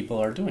young people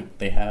are doing.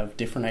 They have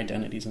different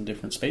identities in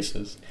different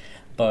spaces,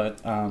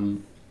 but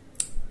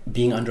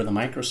being under the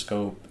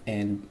microscope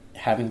and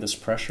having this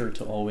pressure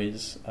to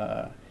always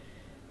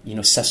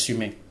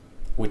s'assumer,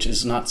 which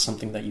is not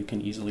something that you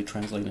can easily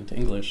translate into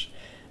English,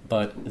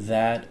 but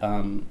that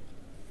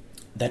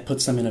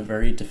puts them in a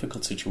very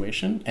difficult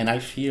situation. And I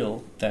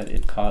feel that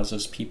it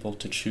causes people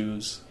to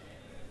choose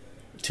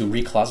to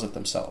recloset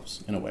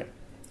themselves in a way.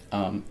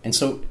 And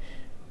so,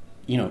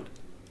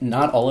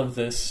 not all of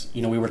this,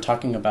 we were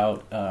talking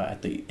about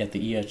at the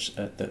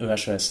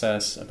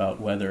EHSS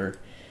about whether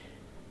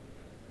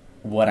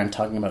what I'm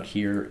talking about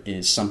here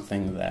is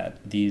something that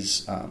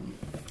these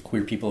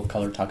queer people of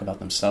color talk about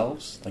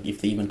themselves, like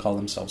if they even call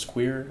themselves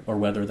queer, or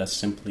whether that's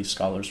simply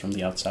scholars from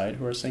the outside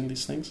who are saying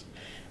these things.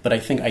 But I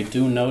think I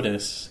do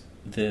notice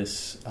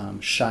this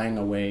shying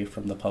away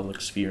from the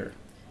public sphere,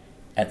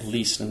 at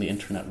least in the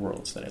internet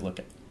worlds that I look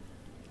at.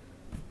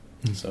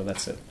 So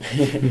that's it.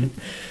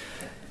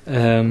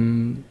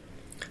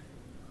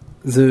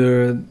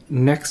 The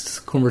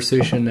next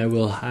conversation I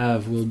will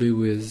have will be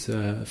with,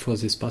 for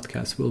this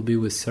podcast, will be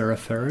with Sarah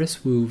Ferris,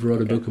 who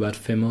wrote a book about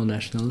female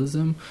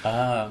nationalism.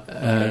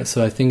 Okay.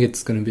 So I think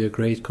it's going to be a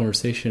great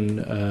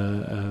conversation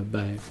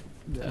by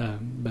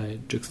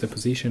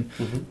juxtaposition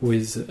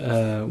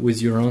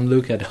with your own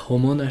look at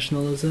homo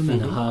nationalism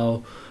and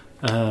how.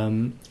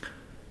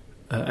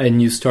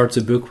 And you start the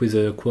book with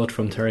a quote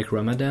from Tariq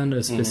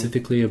Ramadan,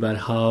 specifically about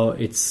how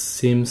it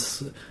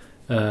seems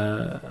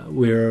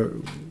we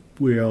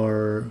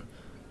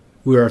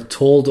are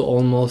told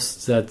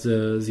almost that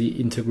the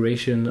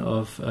integration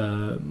of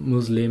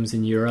Muslims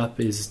in Europe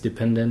is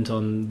dependent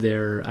on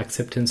their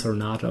acceptance or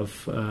not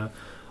of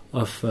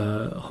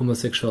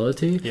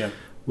homosexuality,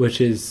 which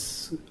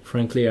is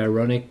frankly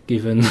ironic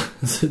given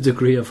the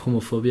degree of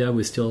homophobia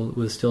we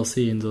still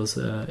see in those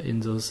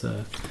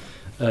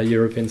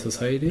European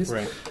societies.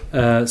 Right.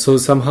 So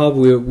somehow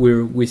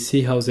we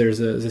see how there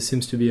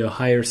seems to be a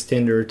higher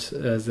standard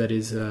that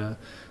is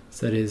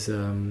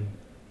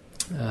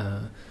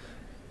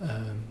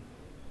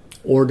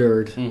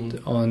ordered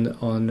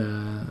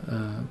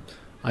on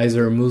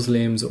either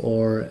Muslims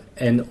or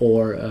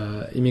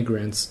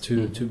immigrants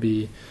to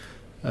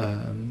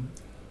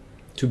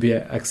be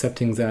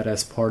accepting that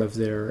as part of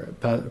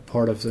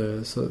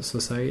the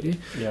society.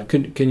 Yeah.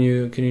 Can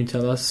you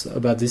tell us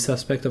about this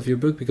aspect of your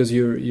book, because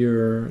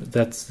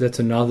that's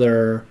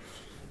another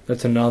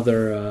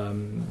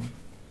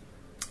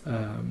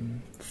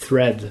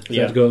thread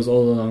that goes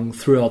all along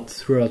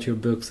throughout your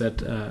books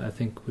that I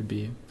think would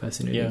be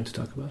fascinating to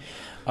talk about.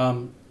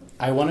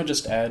 I want to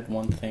just add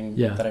one thing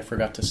that I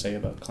forgot to say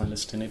about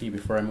clandestinity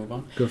before I move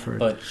on. Go for it.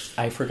 But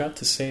I forgot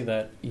to say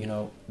that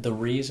the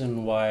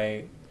reason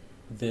why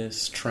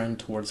this trend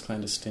towards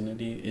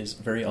clandestinity is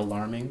very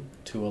alarming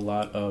to a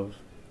lot of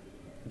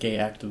gay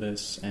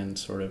activists and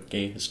sort of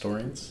gay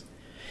historians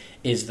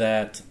is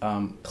that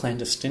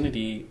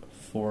clandestinity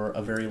for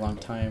a very long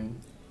time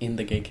in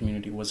the gay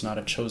community was not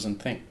a chosen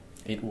thing.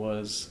 It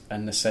was a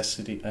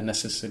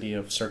necessity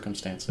of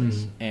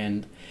circumstances.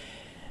 And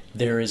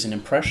there is an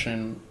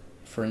impression,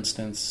 for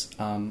instance,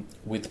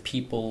 with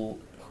people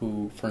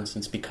who, for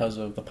instance, because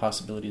of the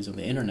possibilities of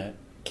the internet,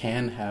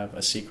 can have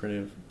a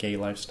secretive gay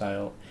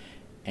lifestyle,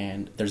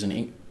 and there's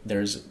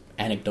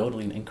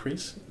anecdotally an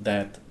increase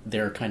that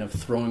they're kind of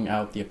throwing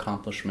out the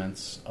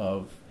accomplishments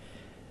of,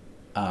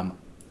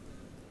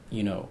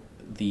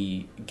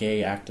 the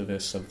gay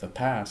activists of the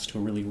past who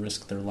really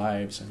risked their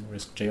lives and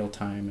risked jail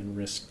time and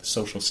risked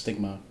social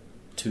stigma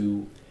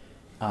to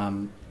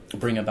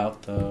bring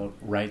about the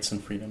rights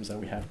and freedoms that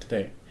we have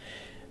today.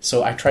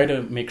 So I try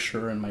to make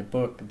sure in my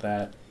book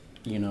that,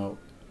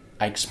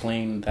 I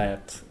explain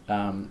that,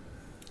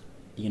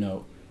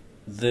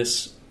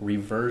 this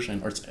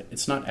reversion, or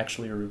it's not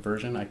actually a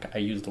reversion, I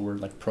use the word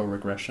like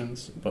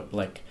pro-regressions, but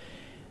like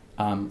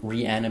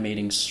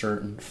reanimating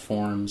certain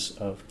forms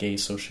of gay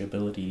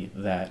sociability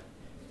that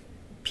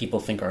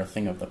people think are a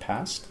thing of the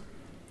past.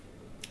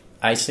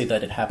 I say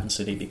that it happens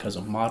today because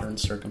of modern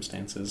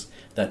circumstances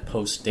that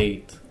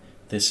post-date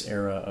this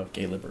era of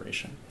gay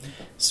liberation.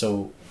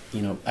 So,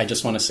 I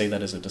just want to say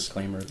that as a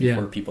disclaimer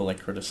before people like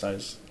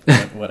criticize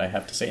what I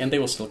have to say, and they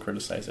will still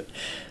criticize it.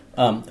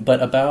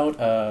 But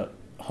about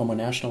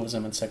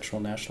homo-nationalism and sexual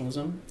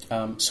nationalism,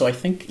 so I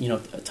think,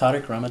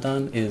 Tariq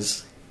Ramadan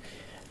is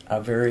a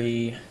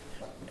very,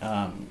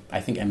 I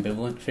think,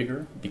 ambivalent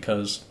figure,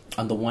 because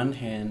on the one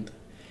hand,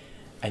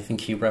 I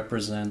think he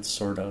represents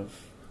sort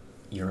of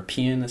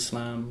European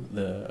Islam,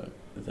 the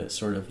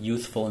sort of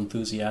youthful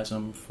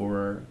enthusiasm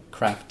for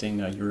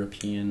crafting a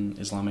European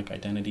Islamic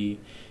identity.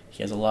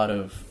 He has a lot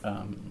of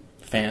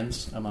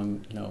fans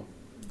among,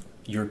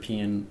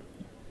 European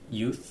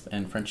youth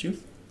and French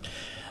youth.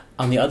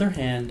 On the other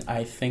hand,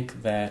 I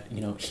think that,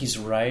 he's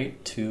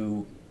right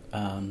to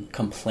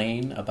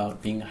complain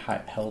about being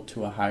held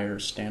to a higher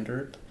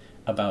standard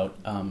about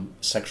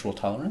sexual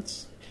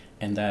tolerance,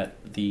 and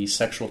that the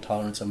sexual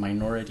tolerance of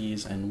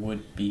minorities and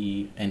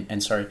would-be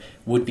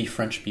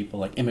French people,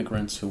 like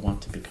immigrants who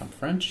want to become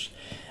French,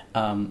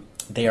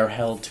 they are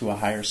held to a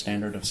higher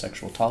standard of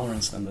sexual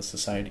tolerance than the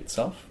society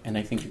itself. And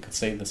I think you could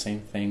say the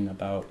same thing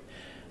about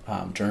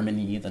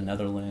Germany, the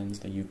Netherlands,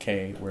 the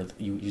UK, where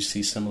you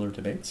see similar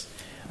debates.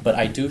 But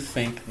I do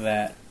think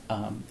that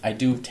I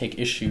do take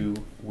issue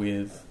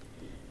with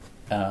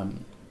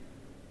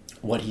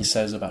what he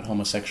says about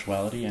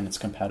homosexuality and its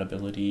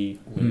compatibility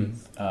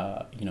with,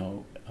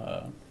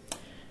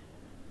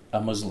 a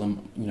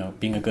Muslim,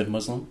 being a good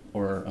Muslim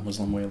or a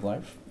Muslim way of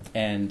life.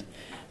 And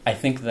I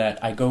think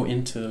that I go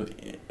into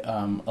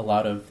a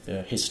lot of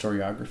the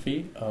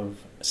historiography of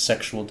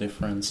sexual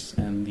difference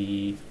in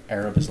the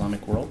Arab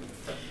Islamic world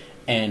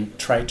and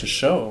try to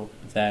show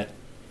that,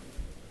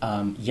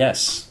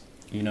 yes,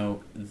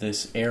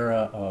 this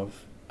era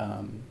of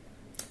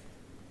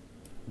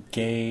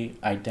gay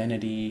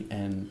identity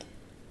and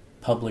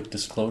public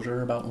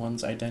disclosure about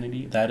one's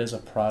identity, that is a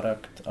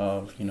product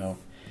of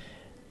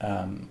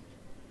 19th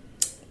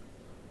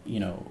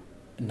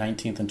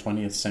and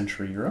 20th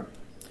century Europe.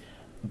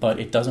 But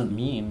it doesn't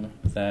mean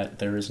that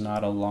there is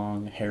not a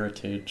long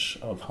heritage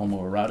of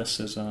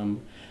homoeroticism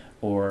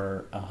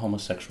or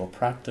homosexual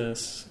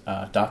practice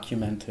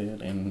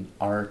documented in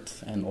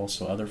art and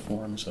also other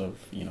forms of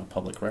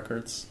public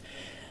records.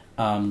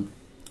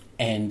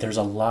 And there's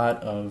a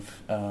lot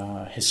of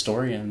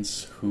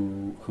historians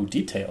who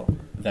detail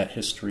that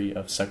history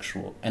of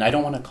sexual, and I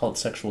don't want to call it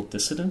sexual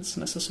dissidence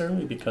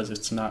necessarily, because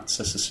it's not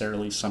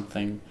necessarily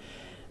something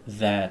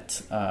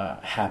that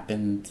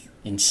happened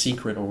in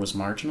secret or was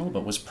marginal,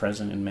 but was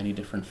present in many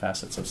different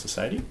facets of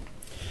society.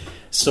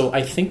 So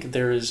I think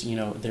there is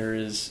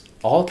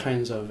all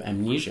kinds of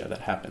amnesia that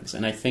happens,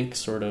 and I think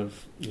sort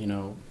of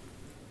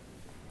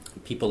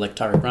people like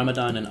Tariq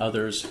Ramadan and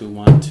others who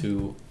want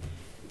to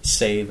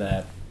say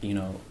that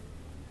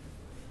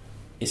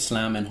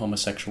Islam and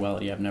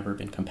homosexuality have never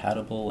been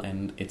compatible,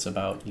 and it's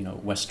about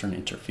Western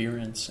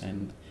interference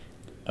and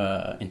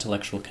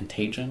intellectual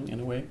contagion in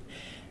a way.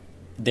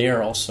 They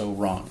are also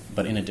wrong,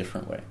 but in a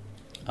different way.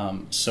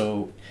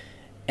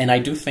 And I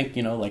do think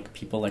like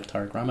people like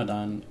Tariq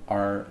Ramadan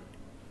are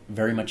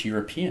very much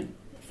European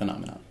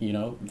phenomena.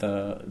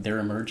 They're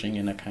emerging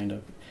in a kind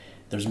of,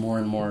 there's more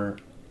and more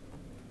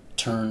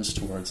turns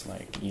towards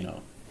like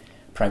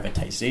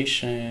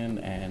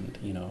privatization and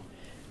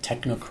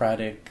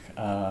technocratic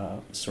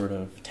sort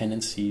of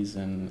tendencies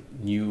and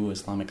new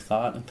Islamic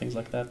thought and things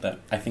like that. That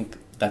I think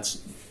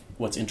that's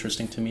what's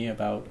interesting to me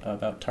about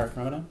Tariq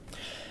Ramadan.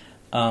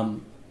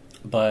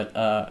 But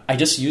I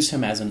just use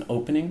him as an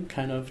opening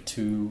kind of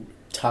to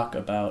talk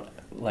about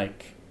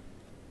like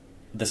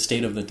the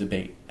state of the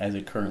debate as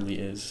it currently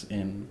is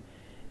in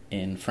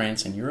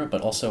France and Europe,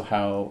 but also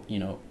how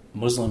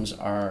Muslims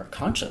are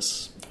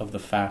conscious of the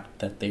fact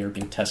that they are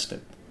being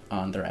tested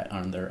on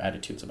their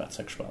attitudes about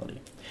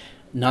sexuality,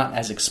 not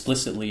as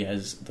explicitly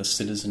as the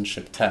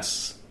citizenship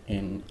tests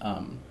in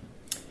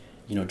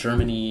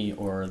Germany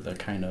or the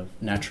kind of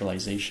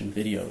naturalization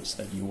videos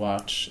that you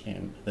watch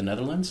in the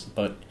Netherlands,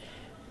 but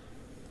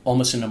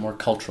almost in a more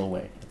cultural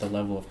way, at the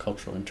level of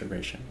cultural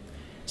integration.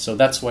 So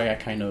that's why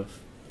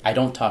I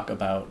don't talk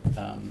about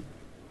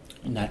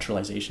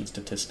naturalization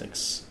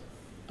statistics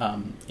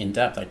in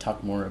depth. I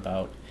talk more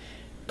about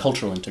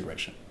cultural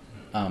integration.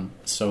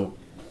 So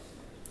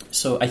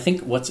I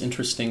think what's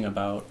interesting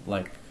about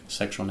like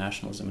sexual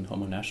nationalism and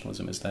homo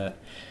nationalism is that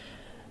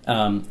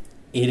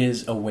it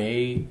is a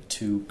way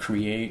to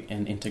create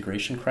an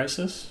integration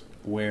crisis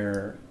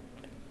where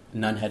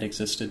none had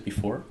existed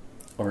before,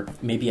 or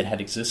maybe it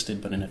had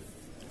existed but in a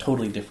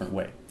totally different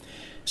way.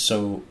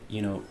 So,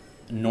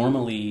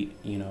 normally,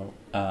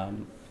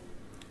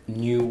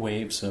 new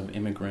waves of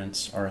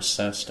immigrants are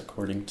assessed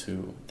according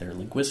to their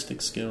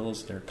linguistic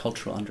skills, their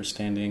cultural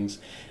understandings,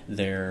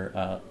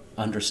 their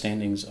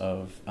understandings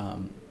of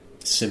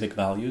civic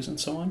values, and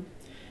so on.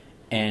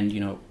 And,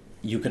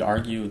 you could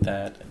argue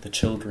that the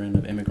children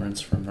of immigrants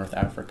from North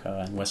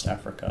Africa and West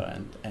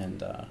Africa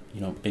and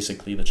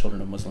basically the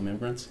children of Muslim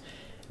immigrants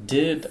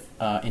did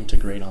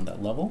integrate on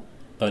that level,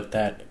 but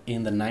that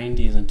in the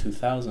 90s and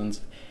 2000s,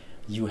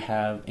 you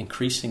have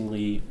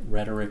increasingly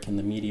rhetoric in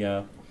the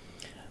media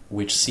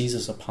which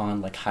seizes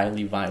upon like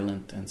highly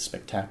violent and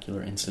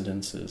spectacular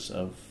incidences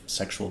of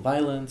sexual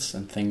violence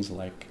and things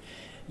like,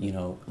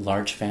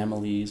 large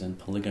families and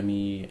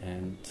polygamy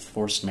and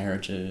forced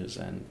marriages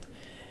and,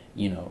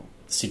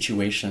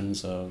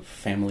 situations of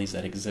families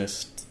that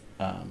exist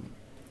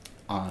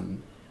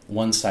on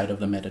one side of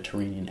the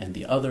Mediterranean and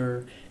the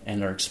other,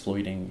 and are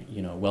exploiting,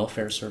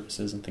 welfare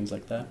services and things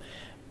like that.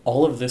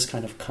 All of this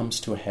kind of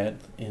comes to a head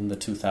in the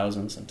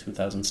 2000s and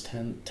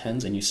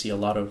 2010s, and you see a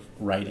lot of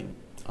writing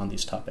on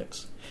these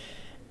topics.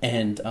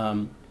 And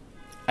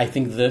I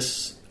think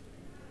this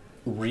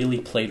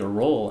really played a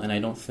role, and I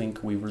don't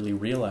think we really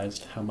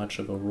realized how much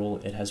of a role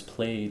it has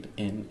played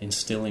in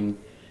instilling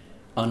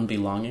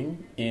unbelonging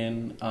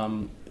in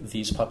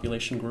these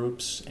population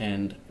groups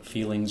and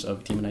feelings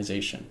of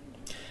demonization.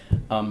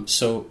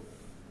 So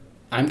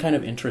I'm kind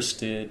of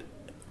interested,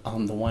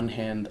 on the one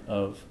hand,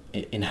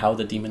 in how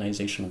the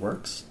demonization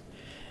works,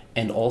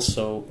 and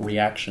also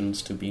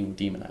reactions to being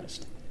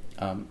demonized.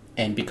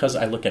 And because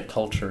I look at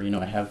culture,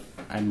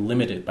 I'm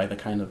limited by the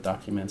kind of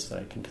documents that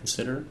I can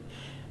consider.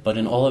 But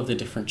in all of the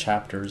different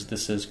chapters,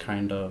 this is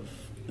kind of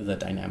the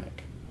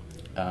dynamic.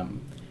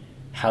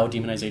 How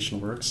demonization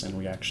works and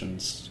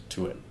reactions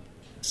to it,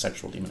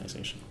 sexual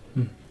demonization.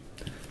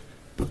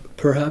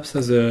 Perhaps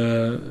as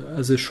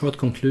a short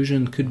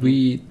conclusion, could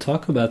we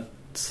talk about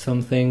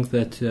something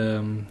that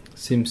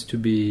seems to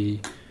be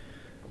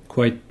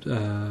quite...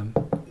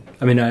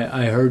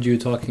 I heard you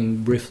talking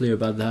briefly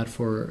about that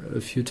for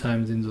a few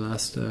times in the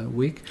last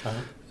week,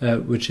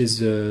 which is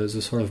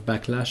the sort of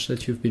backlash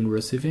that you've been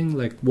receiving.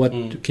 Like, what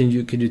can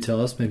you tell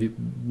us maybe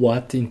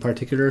what in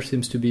particular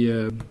seems to be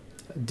a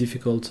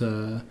difficult...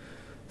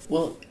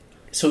 Well,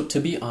 so to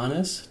be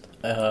honest,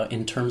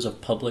 in terms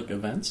of public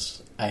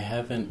events, I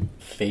haven't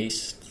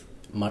faced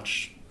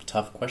much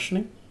tough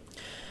questioning.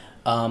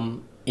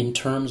 In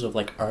terms of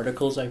like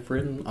articles I've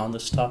written on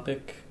this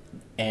topic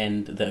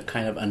and the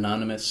kind of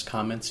anonymous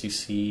comments you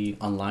see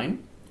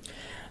online,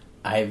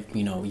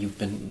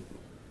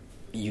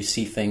 you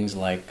see things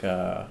like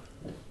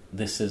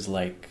this is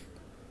like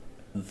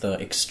the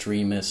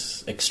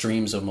extremes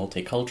of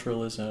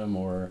multiculturalism,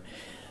 or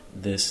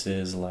this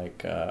is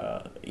like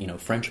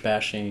French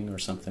bashing or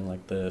something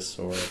like this,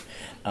 or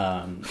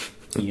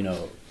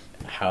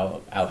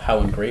how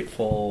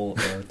ungrateful,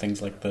 or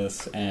things like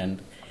this.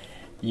 And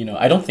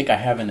I don't think I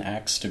have an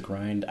axe to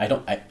grind.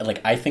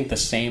 I think the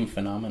same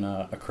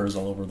phenomena occurs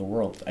all over the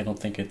world. I don't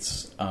think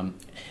it's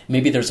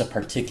maybe there's a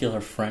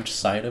particular French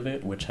side of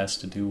it which has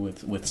to do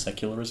with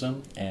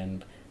secularism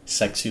and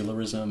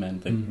sexularism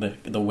and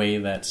the way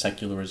that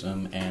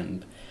secularism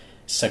and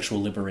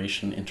sexual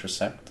liberation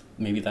intersect.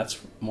 Maybe that's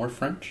more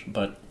French,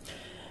 but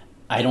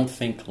I don't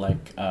think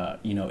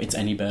it's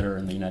any better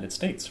in the United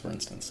States, for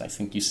instance. I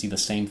think you see the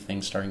same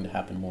thing starting to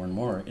happen more and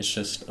more. It's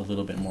just a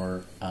little bit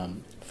more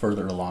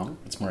further along.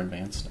 It's more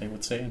advanced, I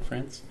would say, in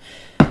France.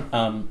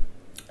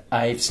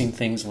 I've seen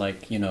things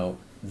like,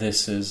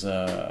 this is,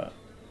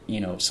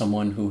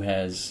 someone who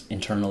has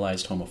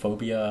internalized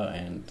homophobia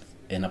and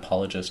an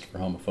apologist for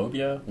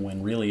homophobia,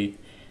 when really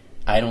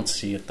I don't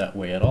see it that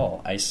way at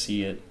all. I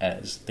see it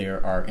as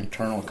there are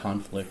internal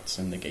conflicts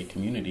in the gay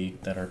community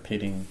that are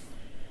pitting,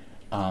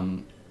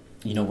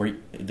 where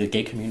the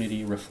gay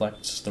community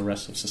reflects the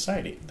rest of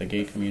society. The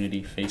gay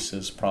community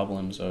faces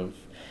problems of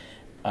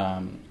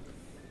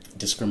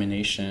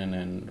discrimination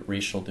and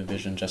racial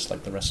division just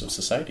like the rest of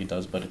society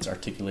does, but it's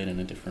articulated in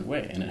a different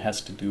way. And it has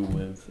to do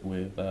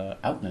with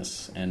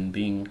outness and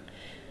being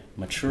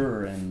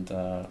mature and,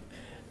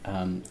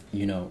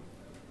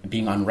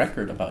 being on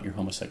record about your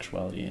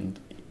homosexuality. And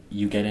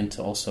you get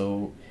into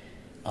also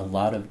a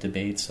lot of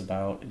debates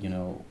about,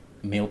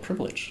 male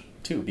privilege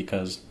too,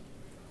 because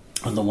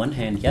on the one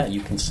hand,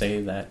 you can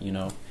say that,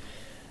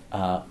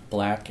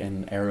 black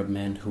and Arab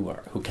men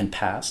who can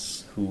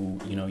pass, who,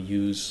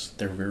 use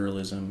their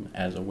virilism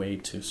as a way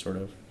to sort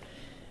of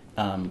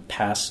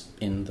pass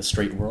in the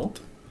straight world,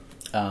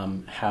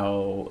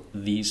 how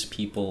these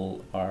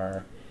people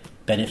are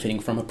benefiting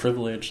from a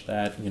privilege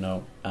that,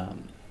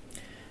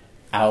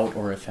 out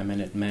or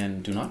effeminate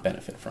men do not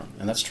benefit from.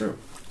 And that's true.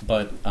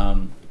 But,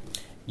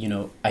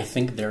 I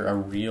think there are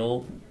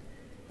real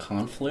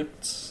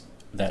conflicts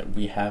that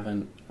we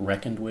haven't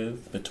reckoned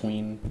with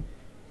between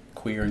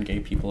queer and gay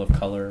people of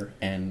color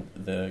and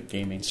the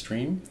gay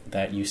mainstream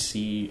that you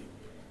see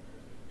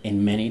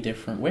in many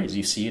different ways.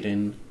 You see it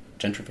in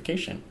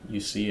gentrification. You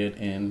see it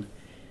in,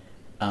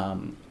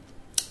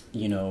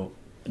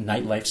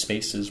 nightlife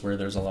spaces where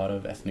there's a lot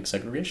of ethnic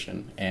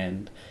segregation.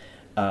 And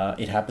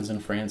it happens in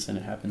France and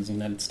it happens in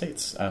the United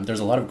States. There's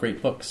a lot of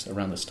great books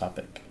around this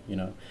topic,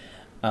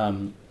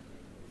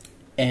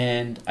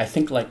 and I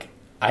think,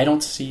 I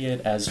don't see it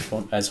as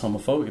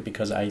homophobic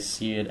because I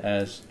see it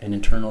as an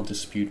internal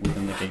dispute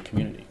within the gay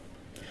community.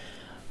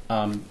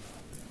 And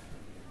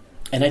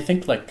I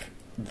think,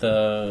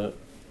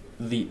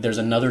 there's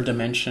another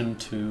dimension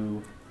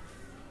to,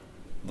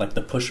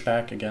 the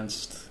pushback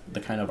against the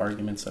kind of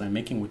arguments that I'm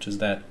making, which is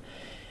that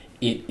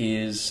it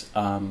is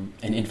an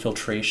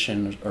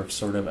infiltration of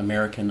sort of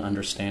American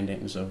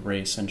understandings of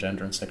race and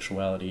gender and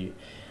sexuality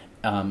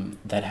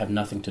that have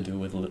nothing to do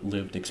with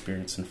lived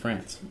experience in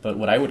France. But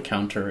what I would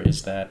counter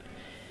is that,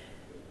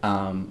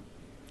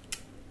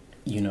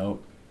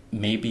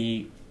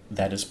 maybe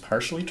that is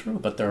partially true,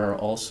 but there are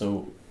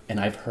also, and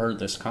I've heard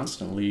this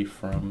constantly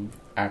from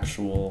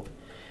actual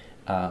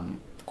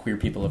queer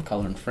people of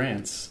color in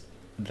France,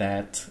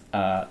 that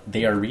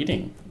they are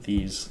reading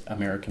these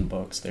American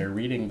books, they're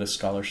reading the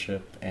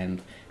scholarship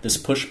and this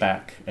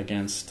pushback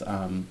against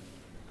kind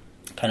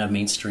of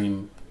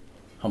mainstream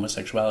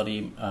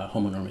homosexuality,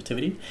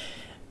 homonormativity,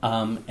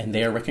 and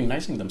they are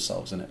recognizing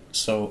themselves in it.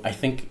 So I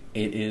think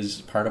it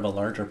is part of a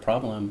larger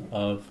problem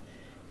of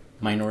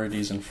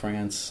minorities in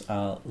France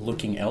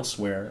looking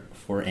elsewhere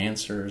for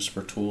answers,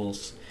 for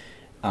tools,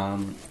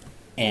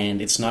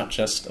 and it's not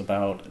just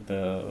about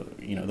the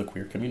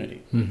queer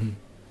community. Mm-hmm.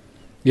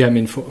 Yeah, I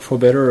mean, for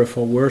better or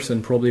for worse,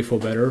 and probably for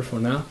better for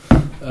now,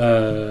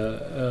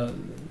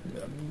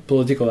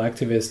 political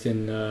activists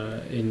in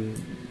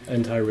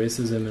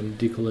anti-racism and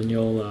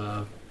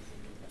decolonial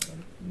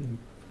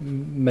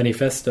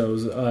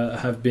manifestos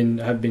have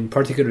been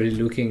particularly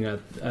looking at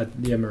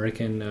the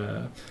American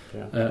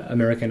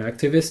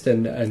activist,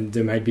 and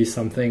there might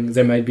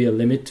be a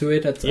limit to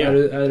it at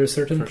a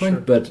certain point, sure.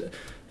 But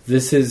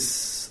this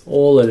is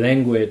all a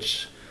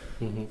language.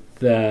 Mm-hmm.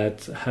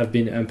 that have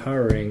been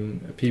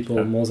empowering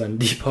people more than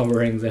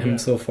depowering them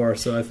so far.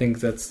 So I think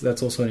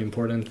that's also an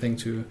important thing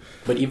to.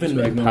 But even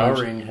to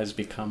empowering has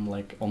become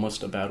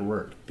almost a bad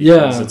word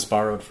because it's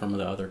borrowed from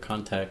the other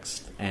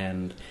context,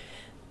 and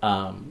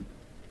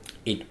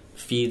it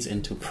feeds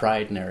into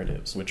pride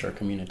narratives, which are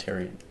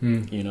communitarian.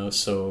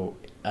 So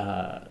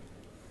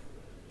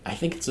I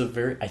think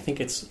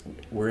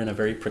we're in a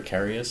very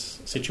precarious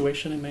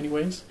situation in many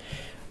ways,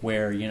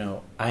 where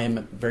I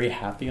am very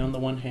happy on the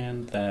one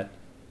hand that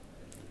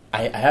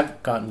I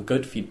have gotten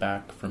good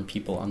feedback from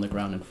people on the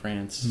ground in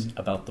France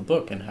about the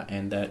book,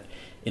 and that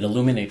it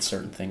illuminates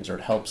certain things, or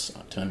it helps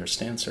to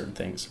understand certain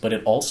things, but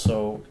it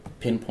also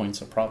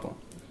pinpoints a problem.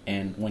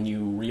 And when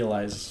you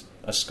realize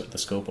the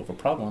scope of a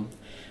problem,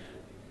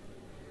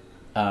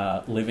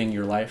 living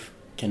your life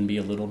can be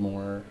you're a little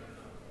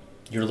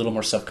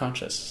more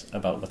self-conscious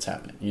about what's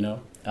happening,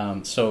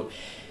 So,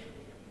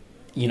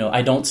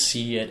 I don't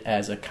see it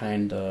as a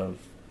kind of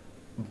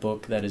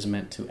book that is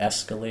meant to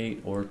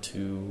escalate or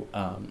to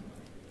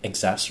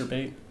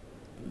exacerbate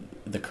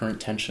the current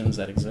tensions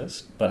that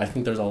exist. But I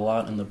think there's a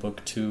lot in the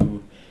book,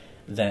 too,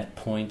 that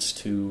points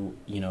to,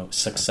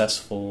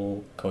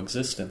 successful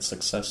coexistence,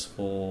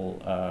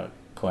 successful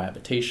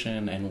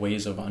cohabitation, and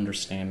ways of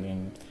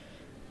understanding,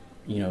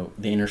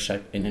 the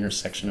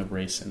intersection of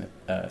race and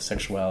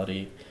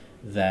sexuality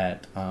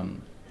that,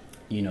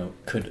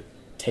 could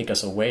take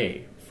us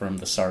away from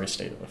the sorry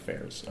state of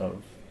affairs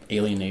of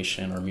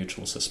alienation or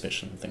mutual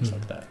suspicion and things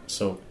like that.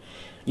 So,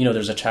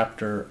 there's a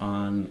chapter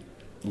on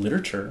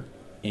literature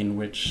in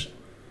which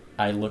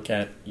I look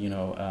at,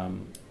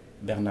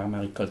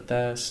 Bernard-Marie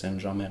Coltès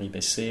and Jean-Marie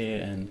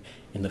Besset, and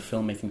in the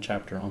filmmaking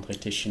chapter, André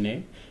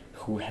Téchiné,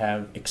 who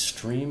have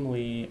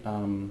extremely,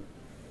 I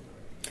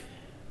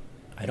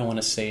don't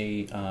want to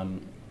say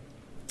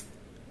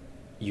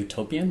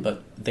utopian,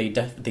 but they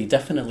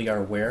definitely are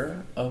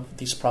aware of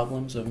these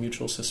problems of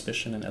mutual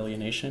suspicion and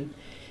alienation,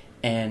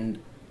 and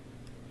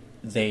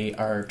they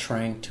are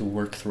trying to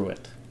work through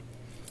it.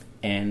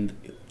 And,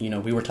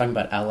 we were talking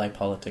about ally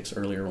politics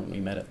earlier when we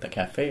met at the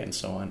cafe and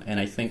so on, and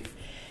I think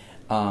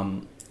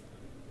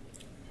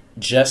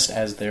just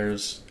as there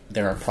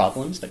are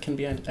problems that can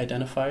be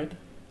identified,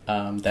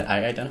 that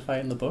I identify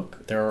in the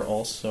book, there's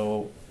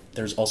also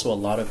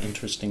a lot of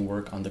interesting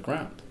work on the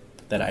ground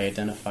that I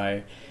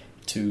identify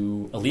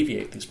to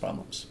alleviate these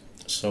problems.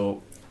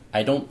 So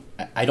I don't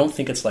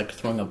think it's like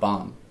throwing a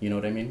bomb, you know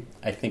what I mean?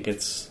 I think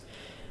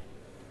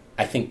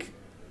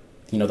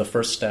the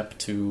first step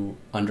to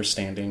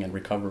understanding and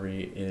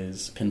recovery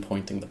is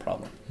pinpointing the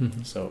problem.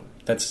 Mm-hmm. So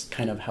that's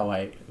kind of how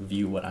I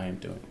view what I am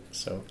doing.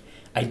 So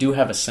I do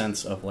have a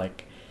sense of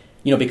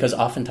because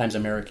oftentimes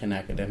American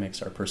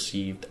academics are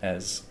perceived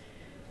as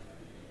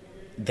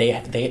they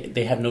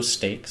have no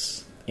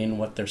stakes in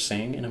what they're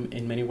saying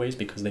in many ways,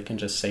 because they can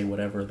just say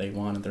whatever they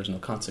want and there's no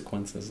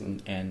consequences,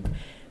 and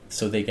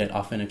so they get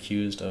often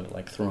accused of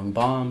like throwing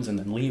bombs and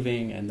then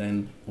leaving, and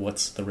then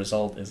what's the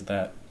result is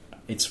that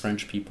it's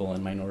French people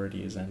and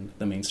minorities and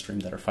the mainstream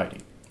that are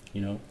fighting,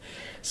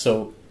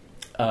 So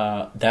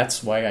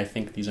that's why I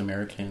think these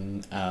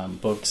American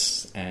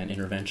books and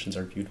interventions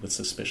are viewed with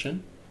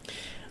suspicion.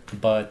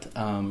 But,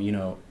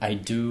 I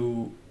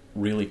do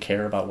really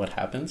care about what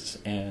happens,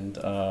 and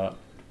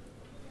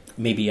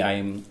maybe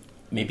I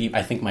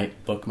think my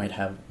book might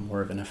have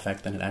more of an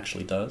effect than it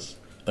actually does.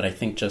 But I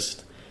think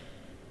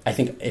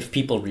if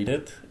people read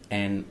it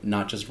and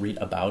not just read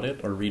about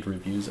it or read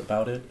reviews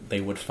about it,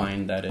 they would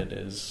find that it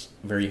is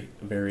very,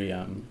 very,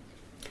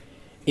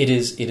 it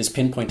is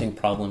pinpointing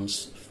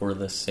problems for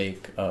the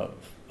sake of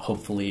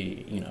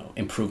hopefully,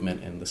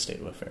 improvement in the state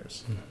of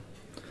affairs.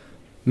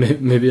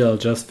 Maybe I'll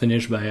just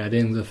finish by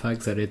adding the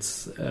fact that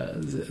it's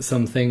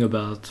something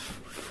about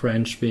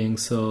French being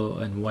so,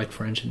 and white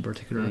French in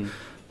particular,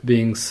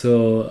 being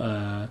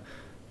so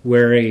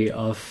wary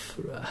of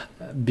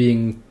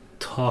being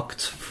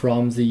talked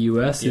from the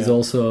US is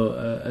also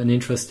an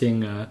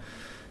interesting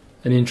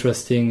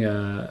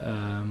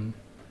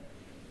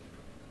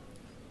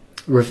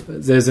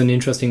there's an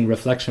interesting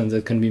reflection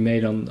that can be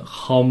made on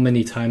how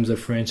many times the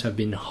French have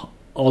been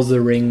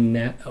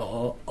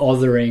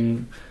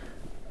othering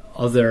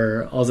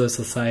other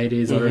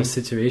societies, other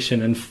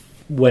situation, and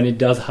when it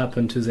does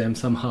happen to them,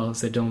 somehow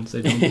they don't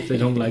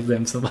like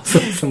them so much.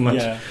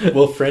 Yeah.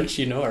 Well, French,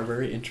 are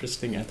very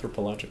interesting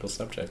anthropological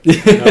subjects.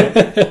 You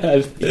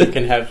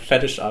can have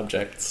fetish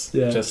objects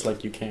just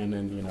like you can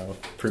in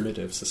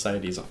primitive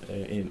societies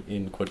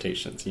in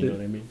quotations. You know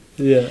what I mean?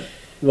 Yeah.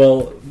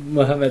 Well,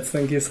 Mohamed,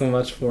 thank you so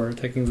much for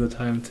taking the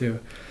time to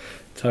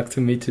talk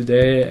to me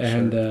today,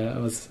 and I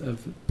was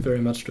very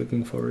much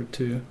looking forward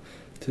to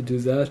do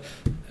that,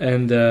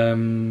 and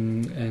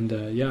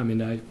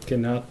I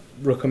cannot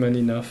recommend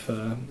enough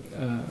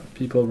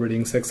people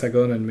reading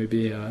Sexagon and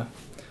maybe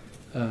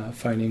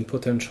finding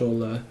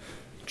potential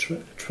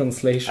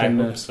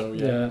translation. I hope so.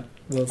 Yeah,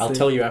 we'll I'll see.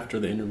 tell you after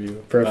the interview.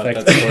 Perfect.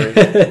 About that story.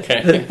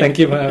 Okay. Thank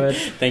you, Mohamed.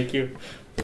 Thank you.